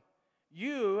going.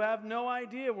 You have no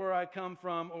idea where I come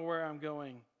from or where I'm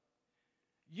going.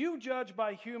 You judge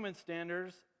by human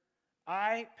standards.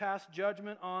 I pass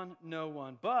judgment on no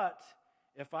one. But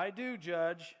if I do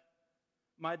judge,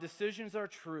 my decisions are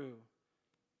true,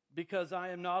 because I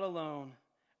am not alone.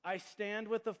 I stand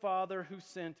with the Father who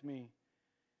sent me.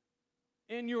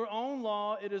 In your own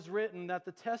law it is written that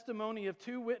the testimony of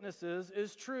two witnesses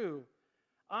is true.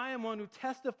 I am one who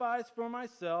testifies for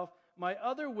myself. My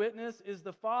other witness is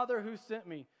the Father who sent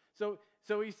me. So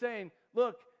he's saying,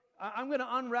 look, I'm going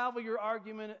to unravel your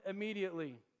argument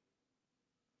immediately.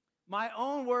 My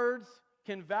own words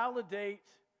can validate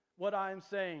what I'm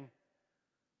saying.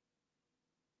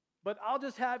 But I'll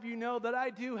just have you know that I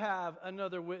do have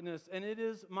another witness, and it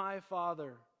is my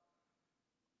Father.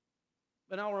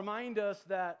 And I'll remind us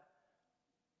that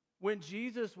when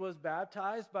Jesus was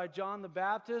baptized by John the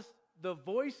Baptist, the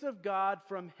voice of God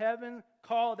from heaven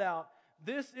called out,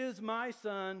 "This is my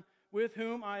Son, with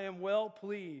whom I am well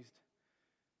pleased."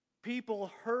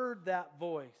 People heard that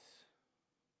voice.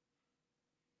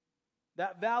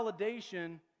 That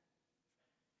validation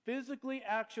physically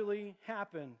actually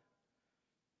happened.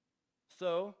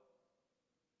 So,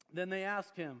 then they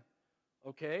asked him,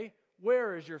 okay,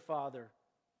 where is your Father?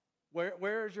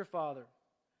 Where is your Father?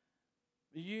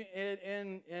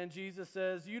 And Jesus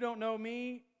says, you don't know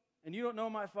me, and you don't know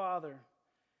my Father.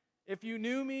 If you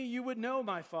knew me, you would know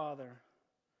my Father.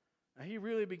 Now, he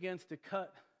really begins to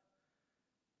cut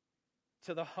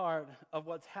to the heart of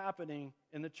what's happening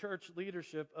in the church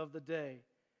leadership of the day.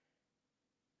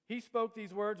 He spoke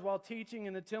these words while teaching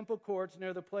in the temple courts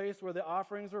near the place where the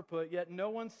offerings were put, yet no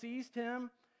one seized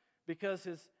him because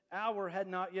his hour had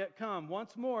not yet come.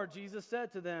 Once more, Jesus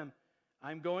said to them,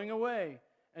 I'm going away,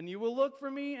 and you will look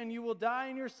for me, and you will die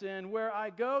in your sin. Where I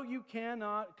go, you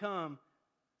cannot come."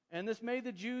 And this made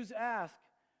the Jews ask,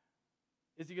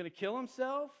 "Is he going to kill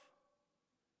himself?"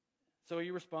 So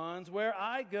he responds, "Where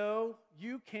I go,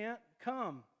 you can't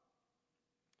come."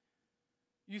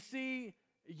 You see,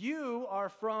 you are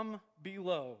from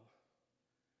below.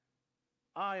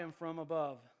 I am from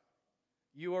above.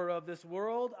 You are of this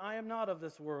world. I am not of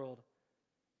this world.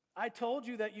 I told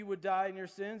you that you would die in your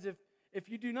sins. If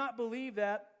you do not believe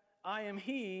that I am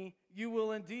He, you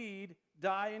will indeed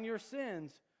die in your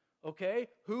sins. Okay,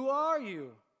 who are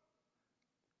you?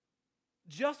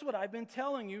 Just what I've been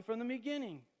telling you from the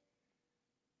beginning.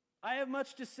 I have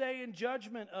much to say in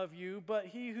judgment of you, but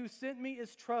He who sent me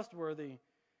is trustworthy,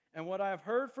 and what I have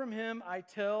heard from Him I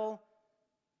tell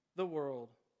the world.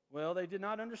 Well, they did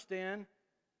not understand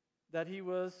that He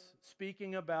was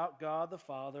speaking about God the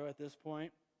Father at this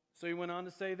point. So He went on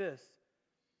to say this.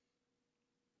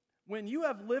 When you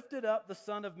have lifted up the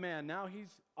Son of Man, now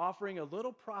He's offering a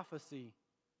little prophecy,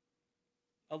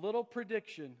 a little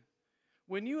prediction.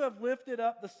 When you have lifted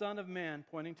up the Son of Man,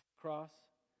 pointing to the cross,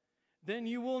 then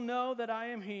you will know that I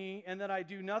am He, and that I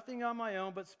do nothing on my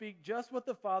own, but speak just what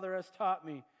the Father has taught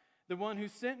me. The one who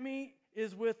sent me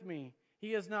is with me.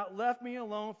 He has not left me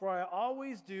alone, for I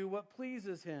always do what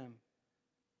pleases Him.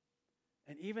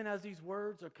 And even as these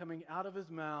words are coming out of His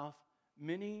mouth,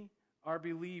 many are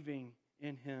believing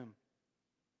in Him.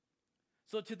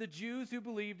 So to the Jews who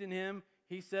believed in Him,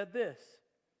 He said this,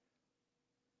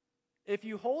 "If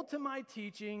you hold to my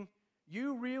teaching,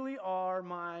 you really are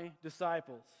my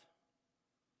disciples.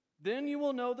 Then you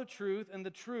will know the truth, and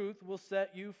the truth will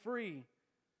set you free."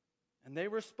 And they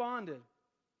responded,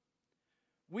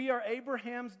 "We are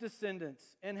Abraham's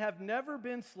descendants and have never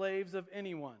been slaves of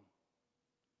anyone."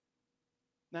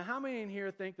 Now, how many in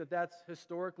here think that that's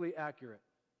historically accurate?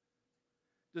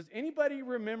 Does anybody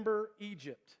remember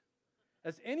Egypt?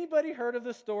 Has anybody heard of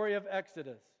the story of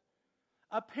Exodus?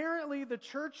 Apparently, the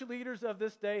church leaders of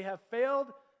this day have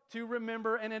failed to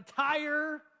remember an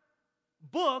entire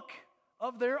book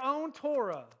of their own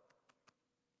Torah.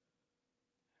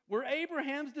 We're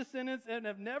Abraham's descendants and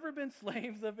have never been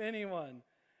slaves of anyone.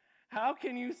 How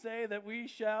can you say that we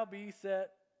shall be set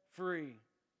free?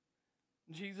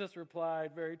 Jesus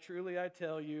replied, "Very truly I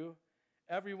tell you,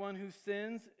 everyone who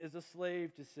sins is a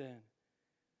slave to sin.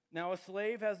 Now a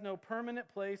slave has no permanent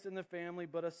place in the family,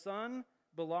 but a son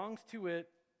belongs to it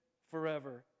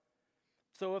forever.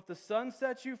 So if the Son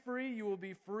sets you free, you will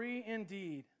be free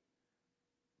indeed.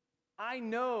 I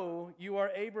know you are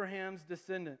Abraham's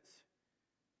descendants.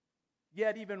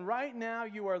 Yet even right now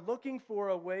you are looking for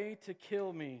a way to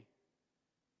kill me,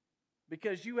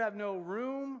 because you have no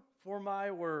room for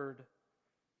my word.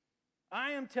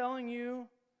 I am telling you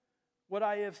what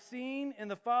I have seen in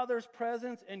the Father's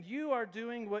presence, and you are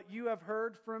doing what you have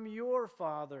heard from your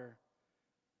father."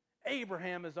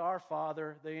 "Abraham is our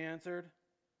father," they answered.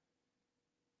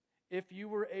 "If you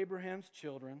were Abraham's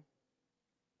children,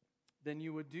 then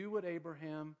you would do what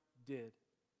Abraham did.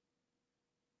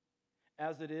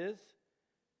 As it is,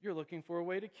 you're looking for a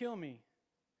way to kill me,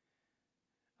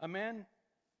 a man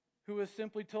who has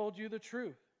simply told you the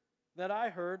truth that I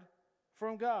heard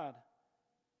from God.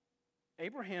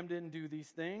 Abraham didn't do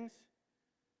these things.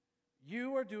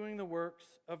 You are doing the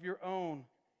works of your own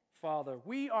father."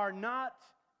 "We are not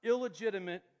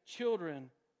illegitimate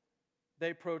children,"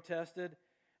 they protested.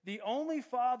 "The only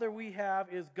father we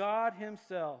have is God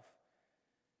Himself.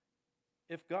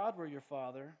 If God were your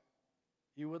father,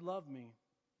 you would love me.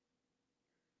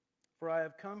 For I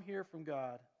have come here from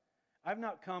God. I've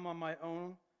not come on my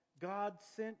own. God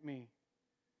sent me.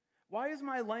 Why is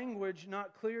my language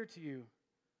not clear to you?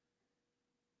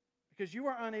 Because you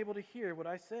are unable to hear what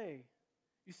I say.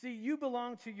 You see, you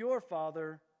belong to your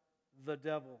father, the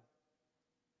devil,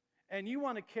 and you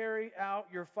want to carry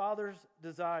out your father's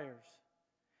desires.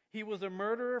 He was a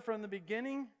murderer from the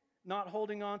beginning, not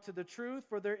holding on to the truth,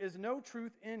 for there is no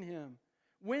truth in him.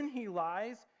 When he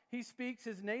lies, he speaks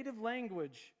his native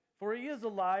language, for he is a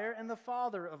liar and the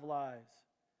father of lies.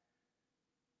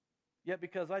 Yet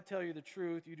because I tell you the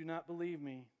truth, you do not believe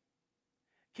me.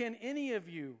 Can any of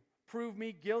you prove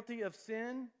me guilty of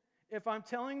sin? If I'm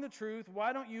telling the truth,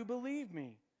 why don't you believe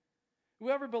me?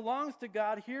 Whoever belongs to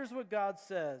God hears what God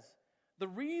says. The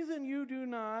reason you do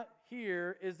not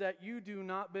hear is that you do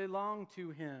not belong to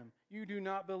Him. You do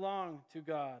not belong to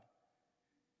God."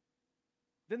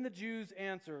 Then the Jews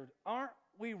answered, "Aren't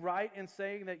we right in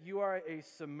saying that you are a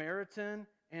Samaritan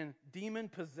and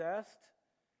demon-possessed?"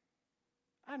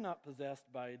 "I'm not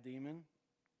possessed by a demon,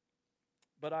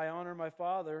 but I honor my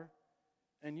Father,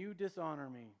 and you dishonor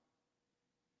me.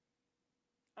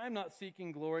 I'm not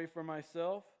seeking glory for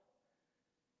myself.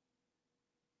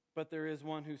 But there is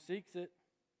one who seeks it,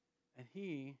 and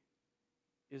he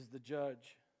is the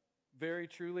judge. Very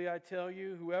truly I tell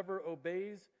you, whoever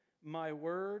obeys my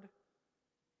word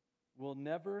will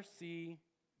never see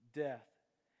death."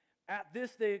 At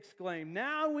this they exclaimed,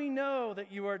 "Now we know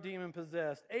that you are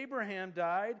demon-possessed. Abraham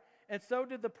died, and so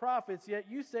did the prophets, yet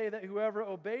you say that whoever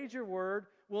obeys your word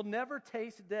will never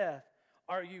taste death.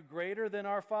 Are you greater than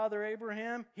our father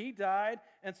Abraham? He died,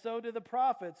 and so did the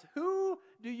prophets. Who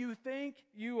do you think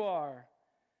you are?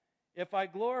 If I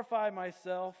glorify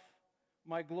myself,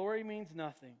 my glory means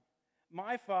nothing.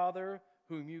 My Father,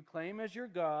 whom you claim as your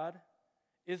God,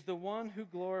 is the one who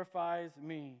glorifies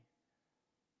me.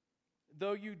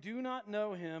 Though you do not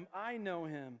know him, I know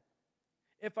him.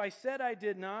 If I said I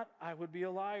did not, I would be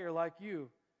a liar like you.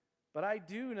 But I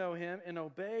do know him and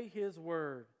obey his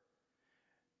word.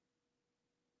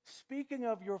 Speaking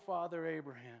of your father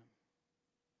Abraham,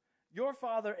 your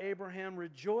father Abraham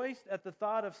rejoiced at the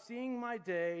thought of seeing my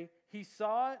day. He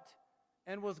saw it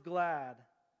and was glad.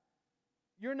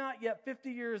 You're not yet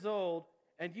 50 years old,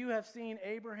 and you have seen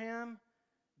Abraham?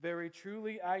 Very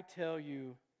truly I tell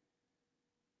you,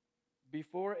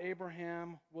 before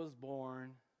Abraham was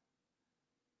born,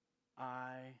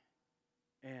 I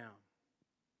am.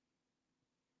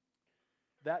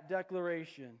 That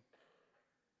declaration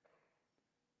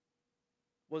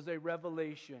was a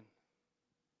revelation.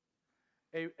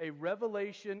 A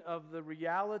revelation of the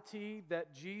reality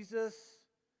that Jesus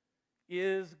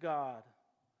is God.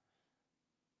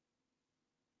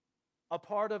 A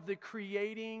part of the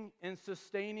creating and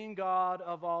sustaining God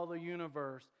of all the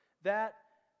universe. That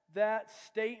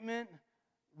statement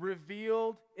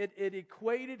revealed, it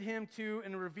equated him to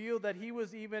and revealed that he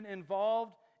was even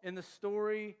involved in the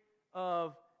story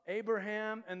of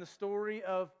Abraham and the story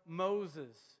of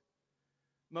Moses.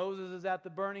 Moses is at the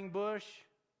burning bush.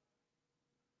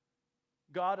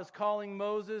 God is calling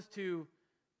Moses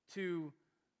to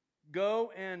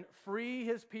go and free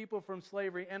his people from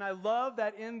slavery. And I love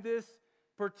that in this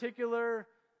particular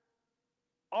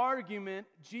argument,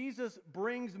 Jesus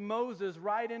brings Moses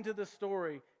right into the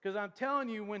story. Because I'm telling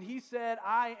you, when he said,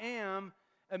 "I am,"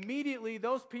 immediately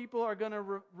those people are going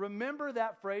to remember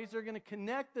that phrase. They're going to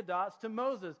connect the dots to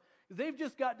Moses. Because they've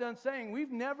just got done saying,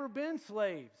 "We've never been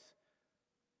slaves."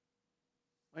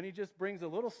 And he just brings a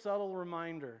little subtle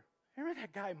reminder. Remember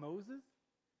that guy Moses?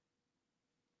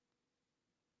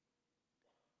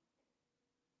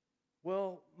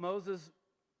 Well, Moses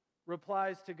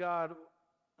replies to God,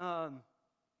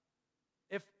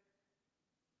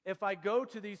 if I go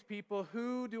to these people,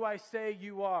 who do I say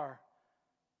you are?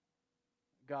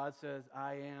 God says,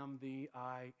 "I am the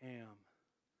I am."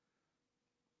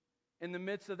 In the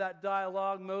midst of that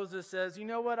dialogue, Moses says, "You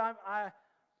know what? I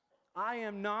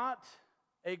am not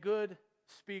a good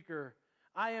speaker.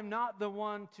 I am not the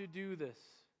one to do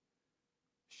this.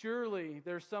 Surely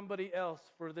there's somebody else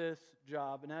for this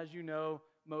job." And as you know,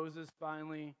 Moses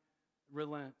finally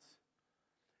relents.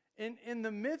 In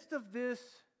the midst of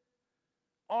this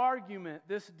argument,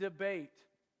 this debate,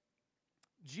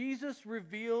 Jesus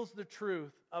reveals the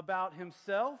truth about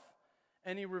himself,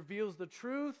 and he reveals the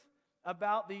truth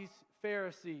about these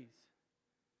Pharisees.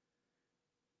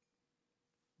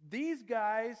 These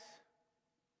guys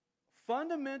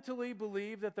fundamentally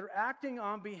believe that they're acting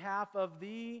on behalf of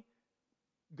the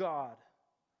God.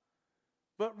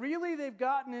 But really they've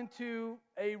gotten into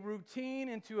a routine,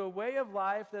 into a way of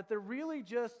life that they're really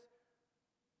just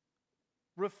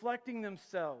reflecting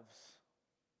themselves.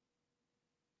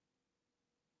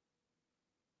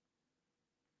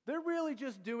 They're really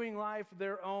just doing life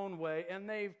their own way, and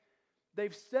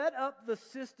they've set up the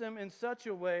system in such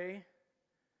a way,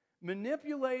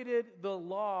 manipulated the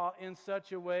law in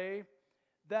such a way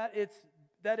that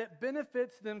it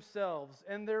benefits themselves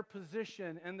and their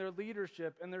position and their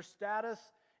leadership and their status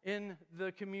in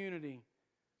the community,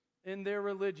 in their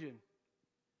religion.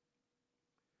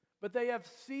 But they have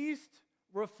ceased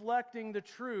reflecting the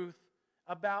truth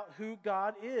about who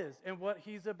God is and what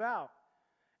He's about.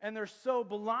 And they're so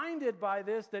blinded by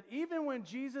this that even when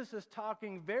Jesus is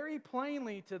talking very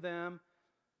plainly to them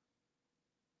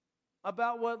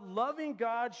about what loving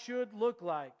God should look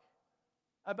like,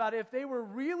 about if they were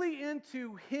really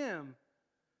into Him,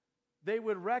 they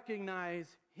would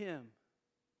recognize Him.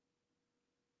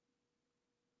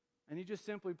 And He just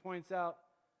simply points out,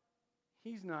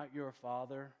 He's not your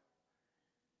Father.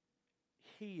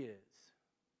 He is.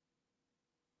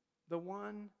 The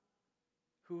one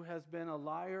who has been a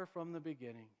liar from the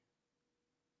beginning.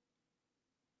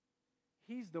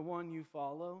 He's the one you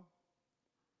follow.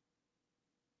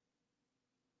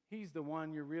 He's the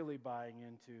one you're really buying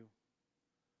into.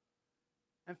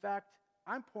 In fact,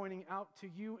 I'm pointing out to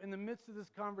you in the midst of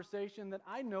this conversation that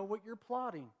I know what you're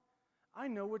plotting. I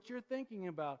know what you're thinking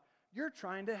about. You're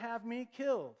trying to have me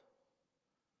killed.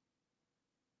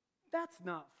 That's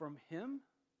not from Him.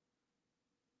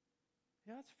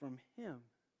 That's from Him.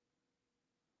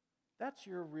 That's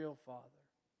your real Father.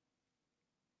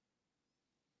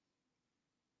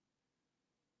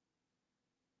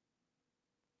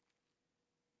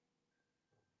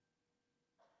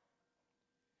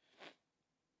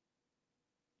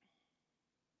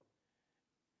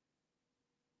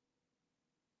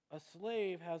 A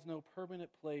slave has no permanent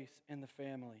place in the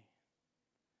family,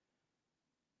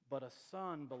 but a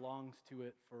son belongs to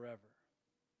it forever.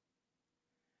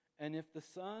 And if the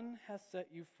Son has set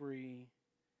you free,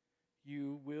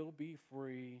 you will be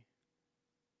free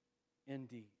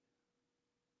indeed.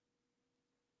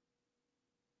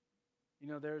 You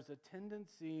know, there's a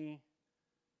tendency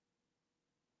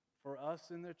for us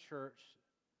in the church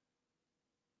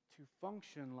to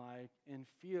function like and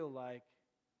feel like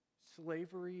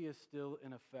slavery is still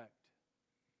in effect.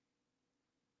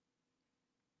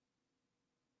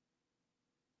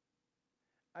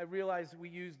 I realize we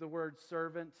use the word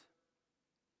servant,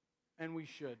 and we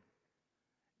should.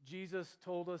 Jesus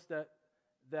told us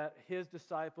that His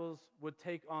disciples would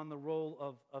take on the role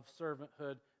of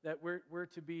servanthood, that we're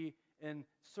to be in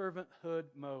servanthood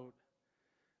mode.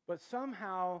 But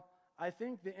somehow, I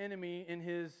think the enemy, in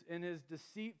his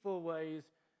deceitful ways,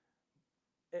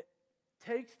 it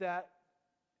takes that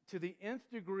to the nth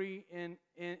degree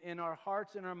in our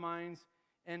hearts and our minds,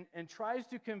 and tries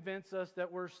to convince us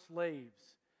that we're slaves,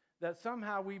 that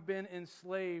somehow we've been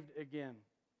enslaved again.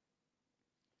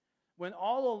 When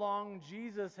all along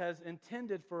Jesus has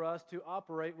intended for us to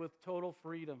operate with total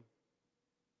freedom.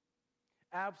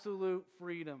 Absolute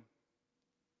freedom.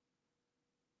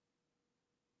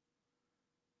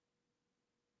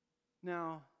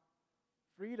 Now,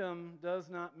 freedom does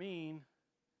not mean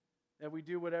that we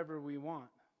do whatever we want.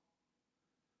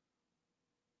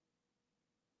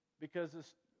 Because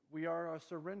we are a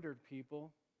surrendered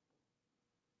people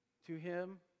to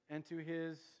Him and to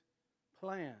His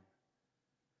plan.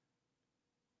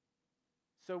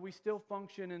 So we still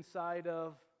function inside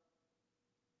of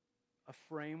a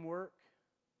framework.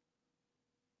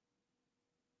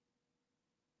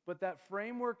 But that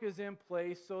framework is in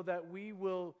place so that we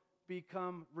will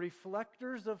become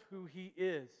reflectors of who He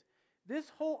is.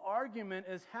 This whole argument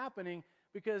is happening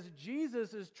because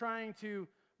Jesus is trying to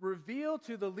reveal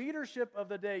to the leadership of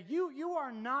the day, you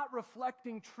are not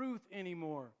reflecting truth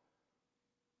anymore.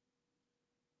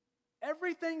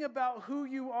 Everything about who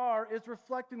you are is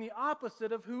reflecting the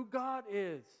opposite of who God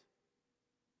is.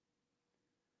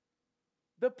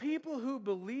 The people who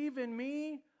believe in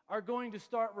me are going to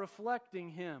start reflecting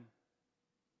Him.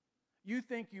 You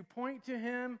think you point to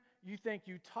Him, you think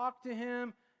you talk to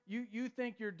Him, you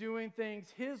think you're doing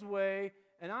things His way,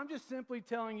 and I'm just simply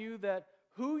telling you that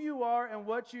who you are and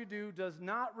what you do does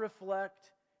not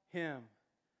reflect Him.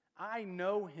 I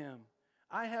know Him.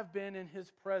 I have been in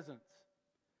His presence.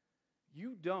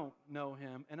 You don't know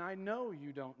Him, and I know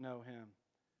you don't know Him.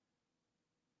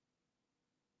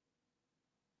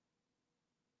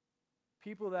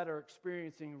 People that are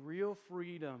experiencing real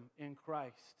freedom in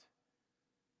Christ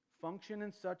function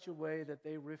in such a way that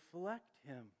they reflect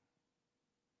Him.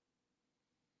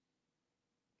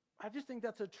 I just think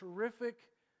that's a terrific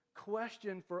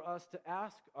question for us to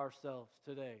ask ourselves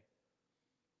today.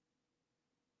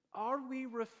 Are we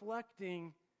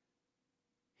reflecting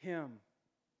Him?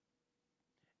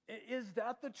 Is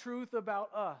that the truth about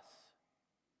us?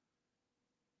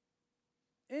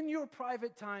 In your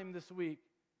private time this week,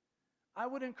 I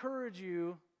would encourage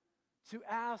you to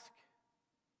ask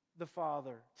the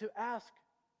Father, to ask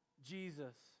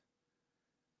Jesus,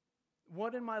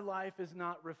 what in my life is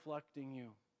not reflecting you?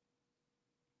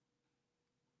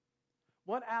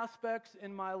 What aspects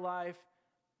in my life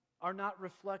are not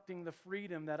reflecting the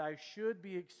freedom that I should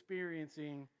be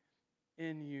experiencing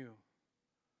in you,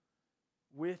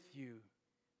 with you,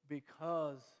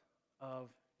 because of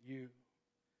you?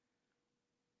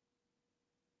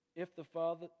 If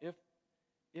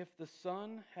the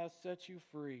Son has set you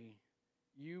free,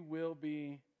 you will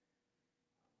be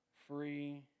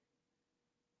free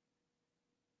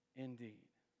indeed.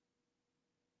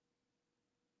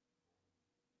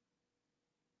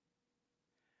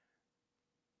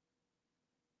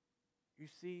 You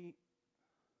see,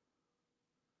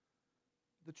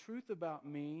 the truth about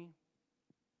me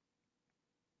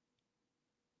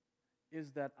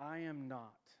is that I am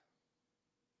not.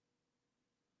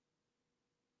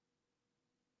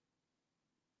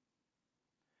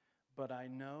 But I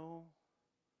know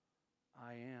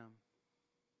I am.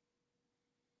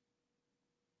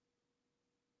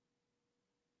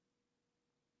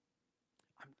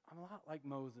 I'm a lot like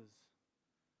Moses.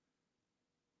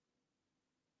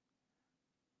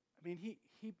 I mean,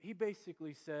 he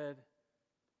basically said,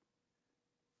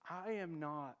 I am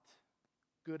not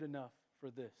good enough for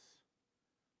this.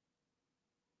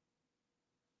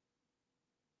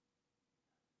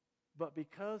 But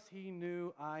because he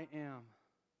knew I am,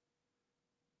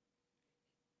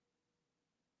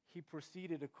 he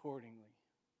proceeded accordingly.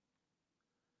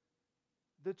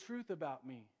 The truth about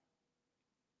me,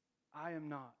 I am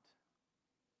not.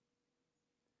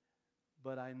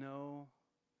 But I know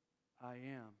I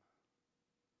am.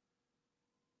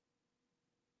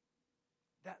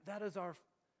 That is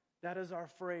our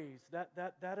phrase.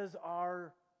 That is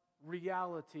our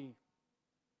reality.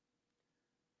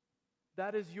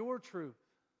 That is your truth.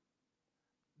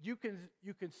 You can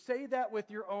say that with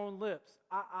your own lips.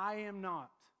 I am not.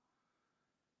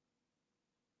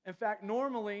 In fact,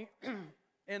 normally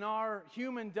in our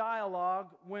human dialogue,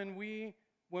 when we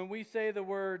say the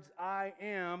words I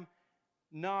am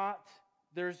not,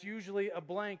 there's usually a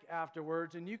blank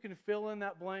afterwards, and you can fill in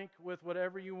that blank with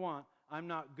whatever you want. I'm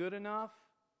not good enough.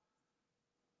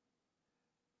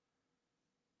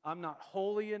 I'm not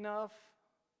holy enough.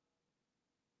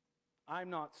 I'm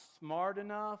not smart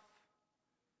enough.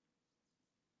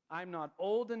 I'm not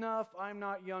old enough. I'm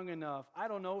not young enough. I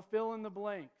don't know, fill in the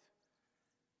blank.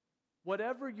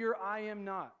 Whatever your I am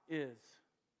not is.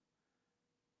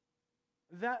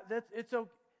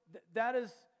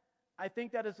 I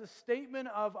think that is a statement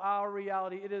of our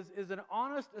reality. It is an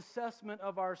honest assessment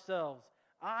of ourselves.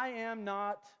 I am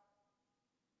not,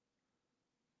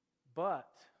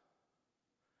 but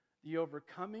the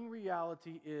overcoming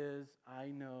reality is I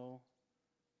know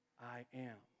I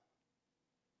am.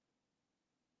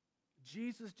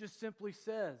 Jesus just simply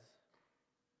says,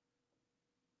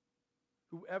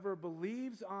 whoever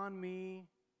believes on me,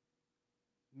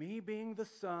 me being the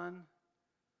Son,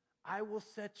 I will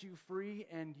set you free,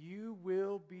 and you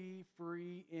will be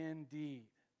free indeed.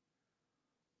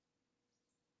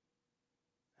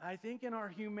 I think in our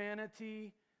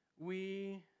humanity,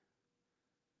 we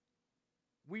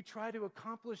try to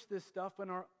accomplish this stuff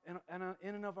in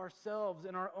and of ourselves,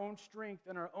 in our own strength,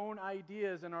 in our own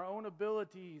ideas, in our own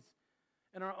abilities,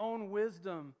 in our own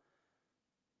wisdom.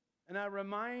 And I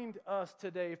remind us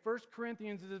today, 1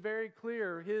 Corinthians is very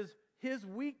clear. His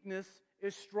weakness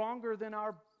is stronger than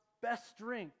our best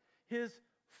strength. His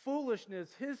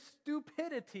foolishness, his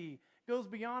stupidity goes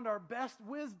beyond our best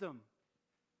wisdom.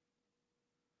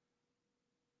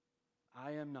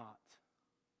 I am not,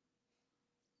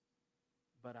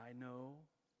 but I know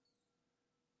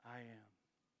I am.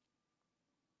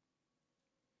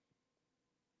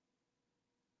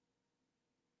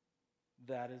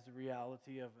 That is the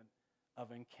reality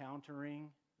of encountering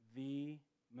the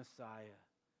Messiah.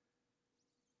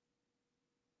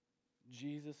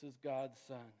 Jesus is God's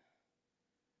Son,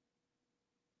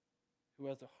 who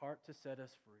has a heart to set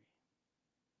us free.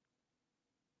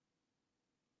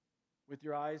 With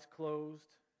your eyes closed,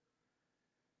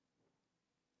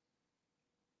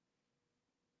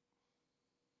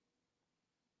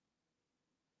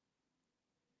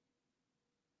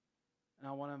 and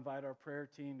I want to invite our prayer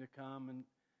team to come and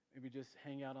maybe just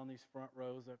hang out on these front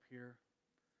rows up here.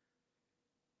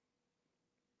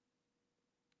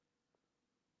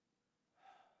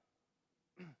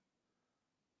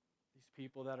 These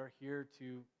people that are here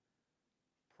to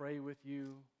pray with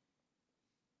you,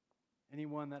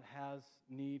 anyone that has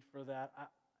need for that,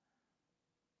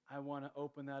 I want to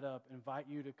open that up, invite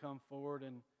you to come forward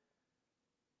and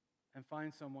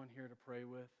find someone here to pray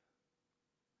with.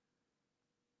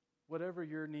 Whatever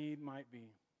your need might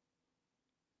be.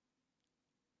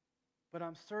 But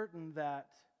I'm certain that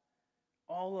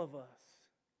all of us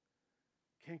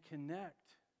can connect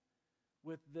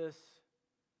with this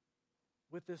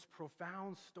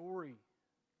profound story.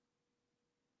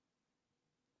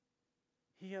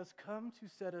 He has come to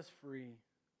set us free.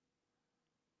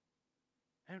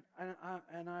 And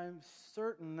I'm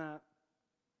certain that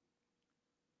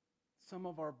some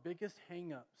of our biggest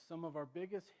hang-ups, some of our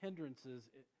biggest hindrances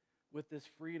with this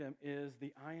freedom is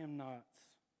the I am nots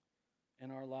in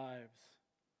our lives.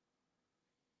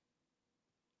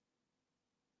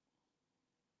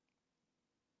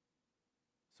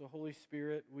 So Holy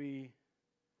Spirit, we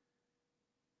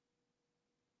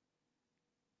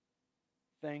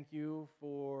thank you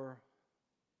for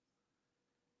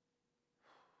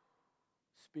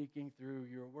speaking through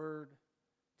your word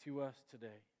to us today.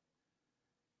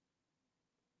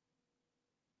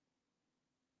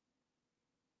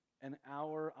 And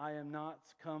our I am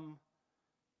nots come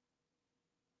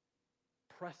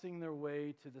pressing their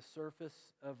way to the surface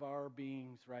of our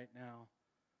beings right now.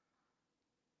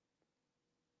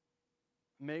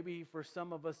 maybe for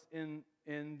some of us in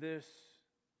this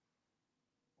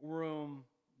room,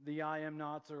 the I am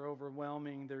nots are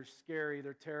overwhelming, they're scary,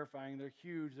 they're terrifying, they're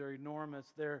huge, they're enormous,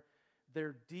 they're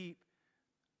deep.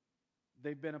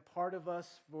 They've been a part of us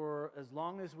for as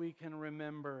long as we can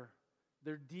remember.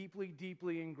 They're deeply,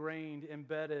 deeply ingrained,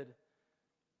 embedded.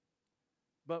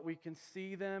 But we can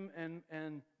see them,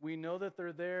 and we know that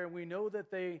they're there. We know that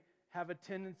they have a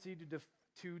tendency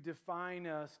to define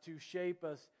us, to shape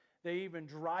us. They even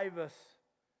drive us.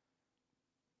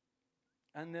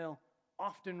 And they'll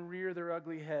often rear their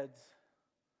ugly heads.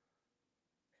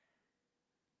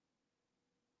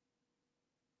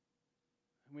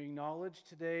 And we acknowledge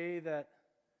today that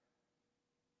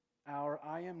our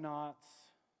I am nots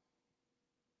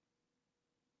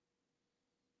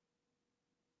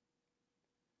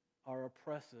are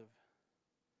oppressive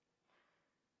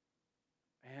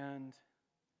and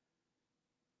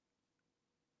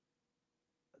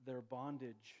their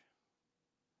bondage.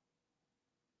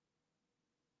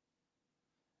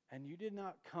 And you did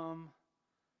not come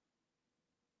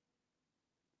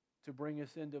to bring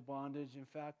us into bondage. In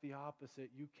fact, the opposite.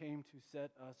 You came to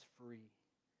set us free.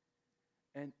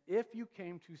 And if you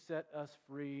came to set us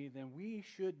free, then we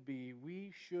should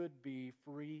be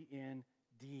free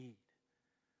indeed.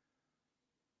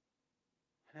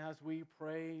 And as we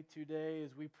pray today,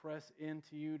 as we press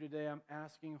into you today, I'm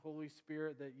asking, Holy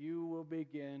Spirit, that you will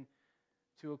begin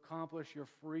to accomplish your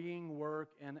freeing work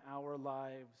in our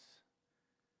lives.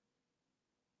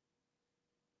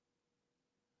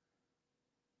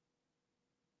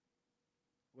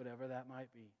 Whatever that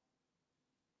might be.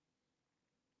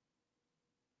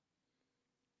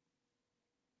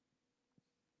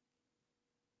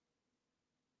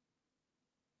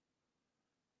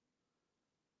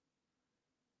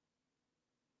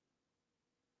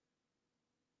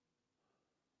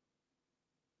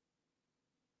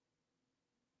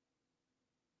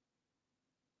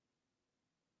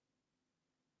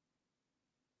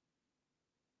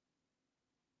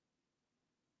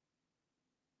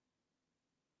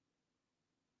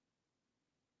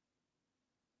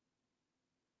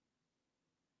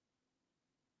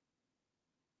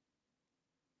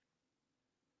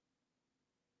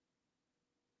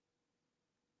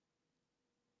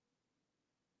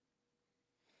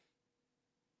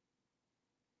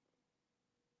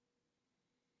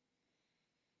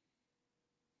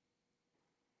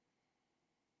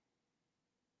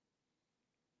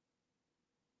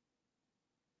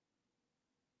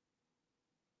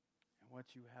 What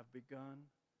you have begun,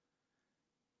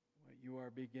 what you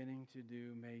are beginning to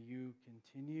do, may you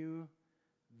continue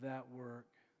that work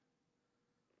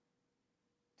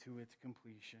to its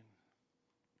completion.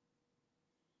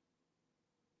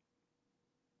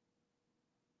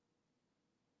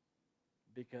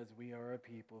 Because we are a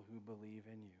people who believe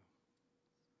in you.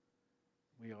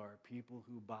 We are a people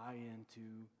who buy into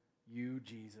you,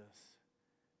 Jesus.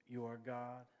 You are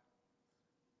God.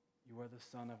 You are the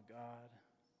Son of God.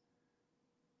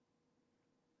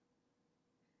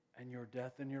 And your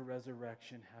death and your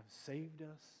resurrection have saved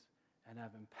us and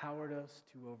have empowered us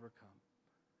to overcome.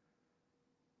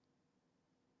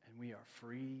 And we are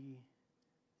free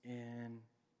indeed.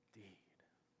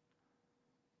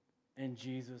 In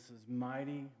Jesus'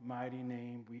 mighty, mighty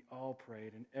name, we all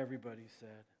prayed, and everybody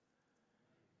said,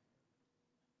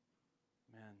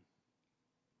 Amen.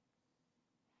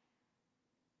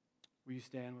 Will you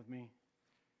stand with me?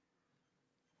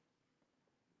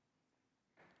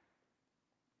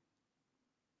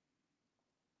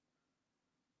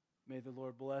 May the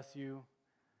Lord bless you.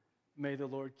 May the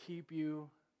Lord keep you.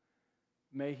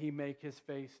 May he make his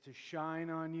face to shine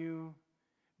on you,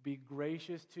 be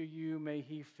gracious to you. May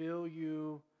he fill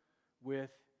you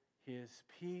with his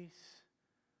peace.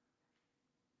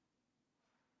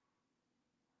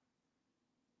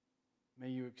 May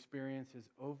you experience his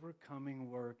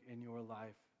overcoming work in your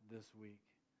life this week.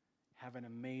 Have an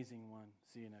amazing one.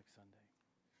 See you next Sunday.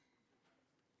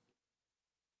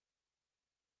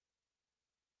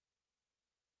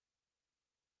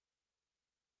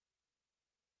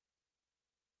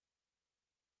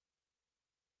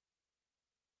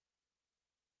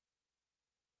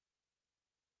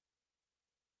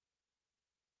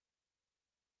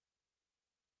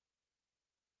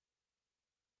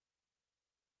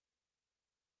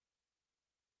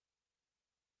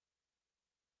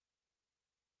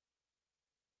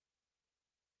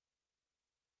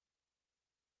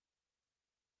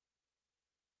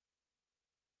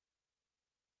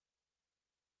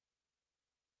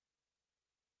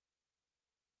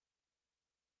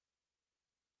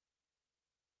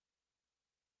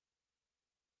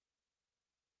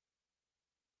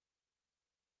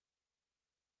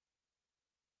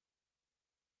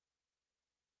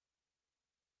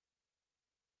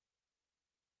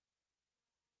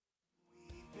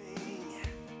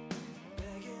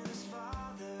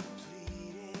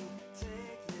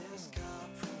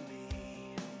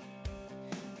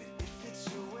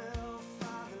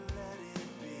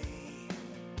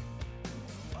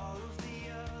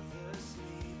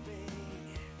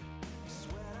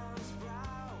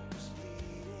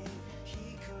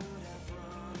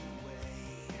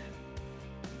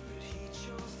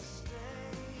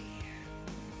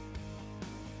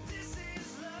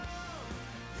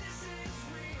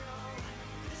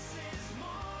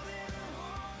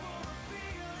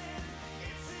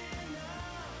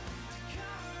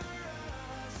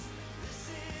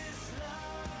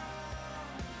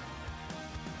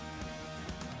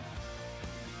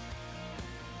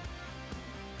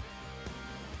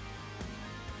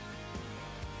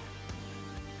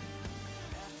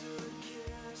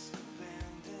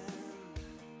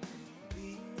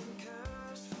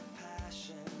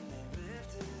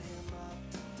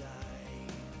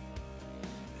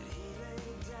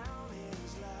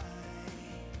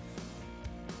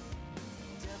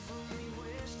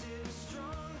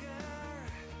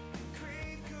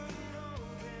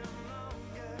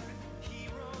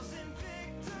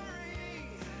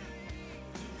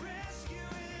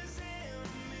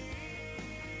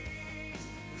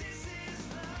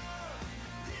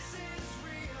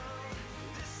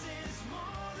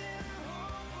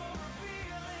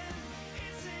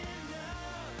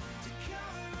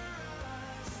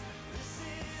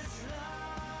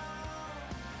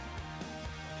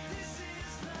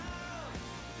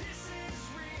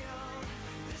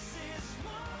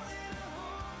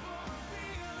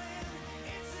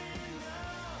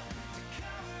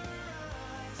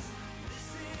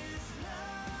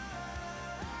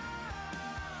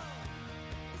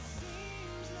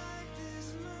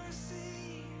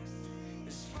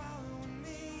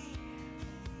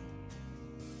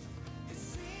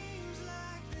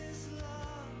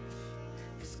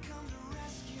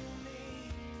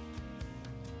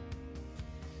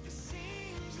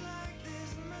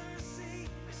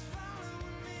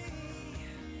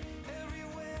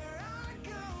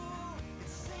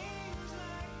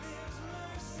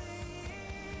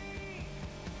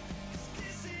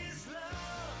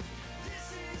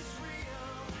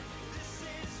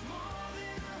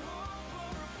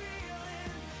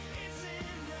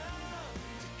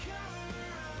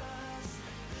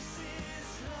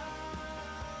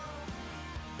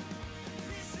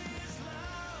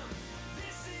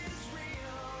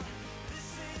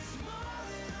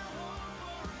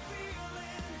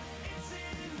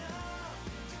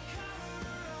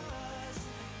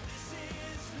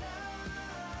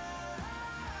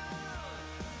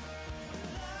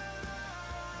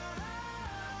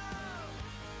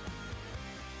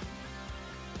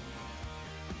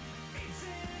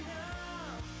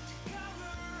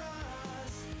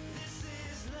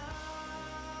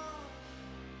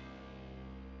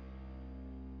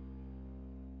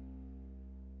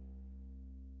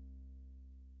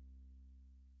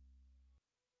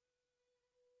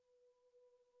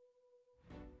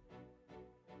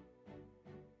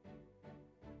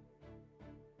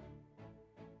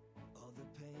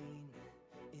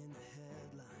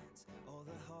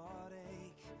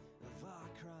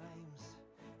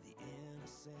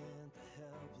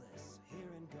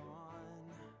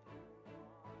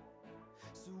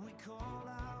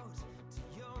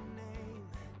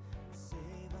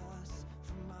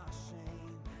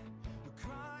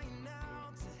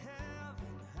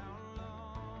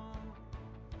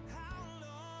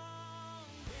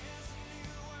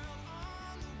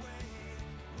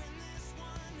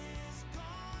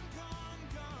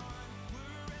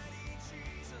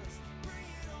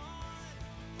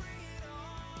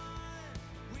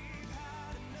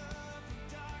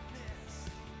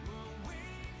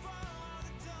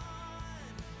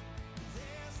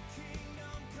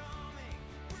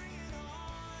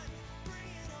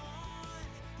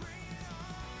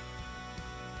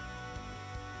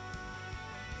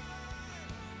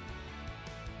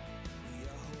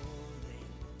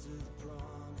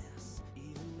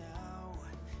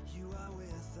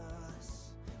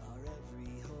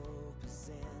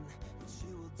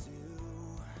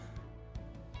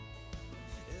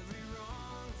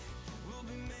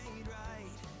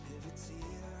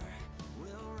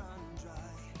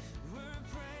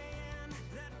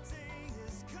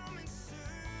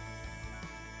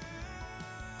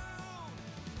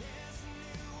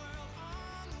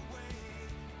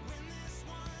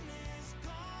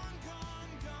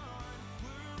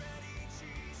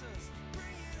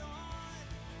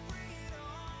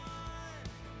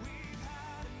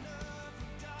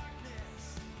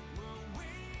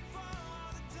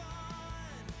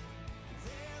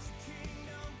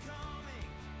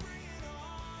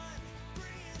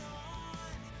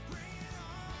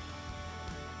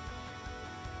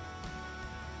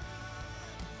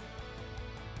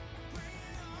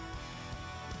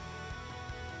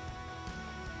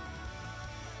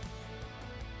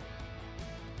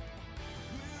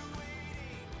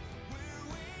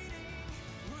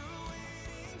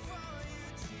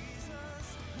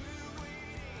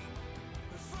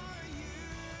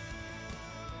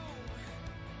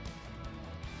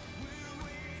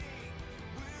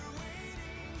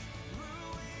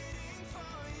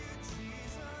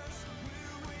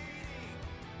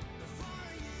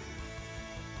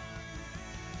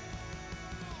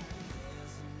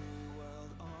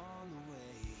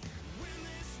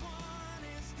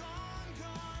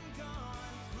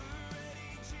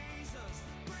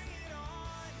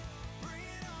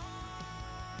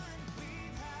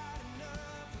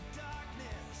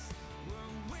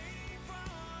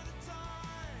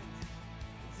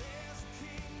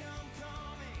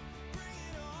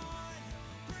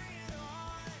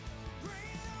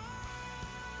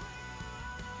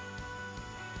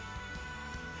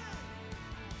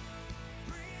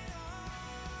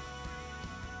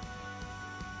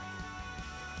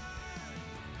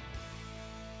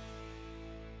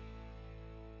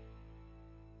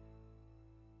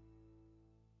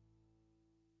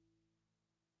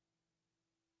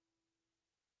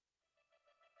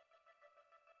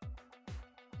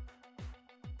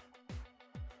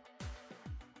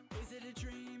 it a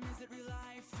dream? Is it real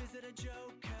life? Is it a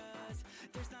joke? 'Cause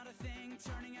there's not a thing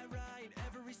turning out right.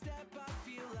 Every step I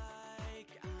feel like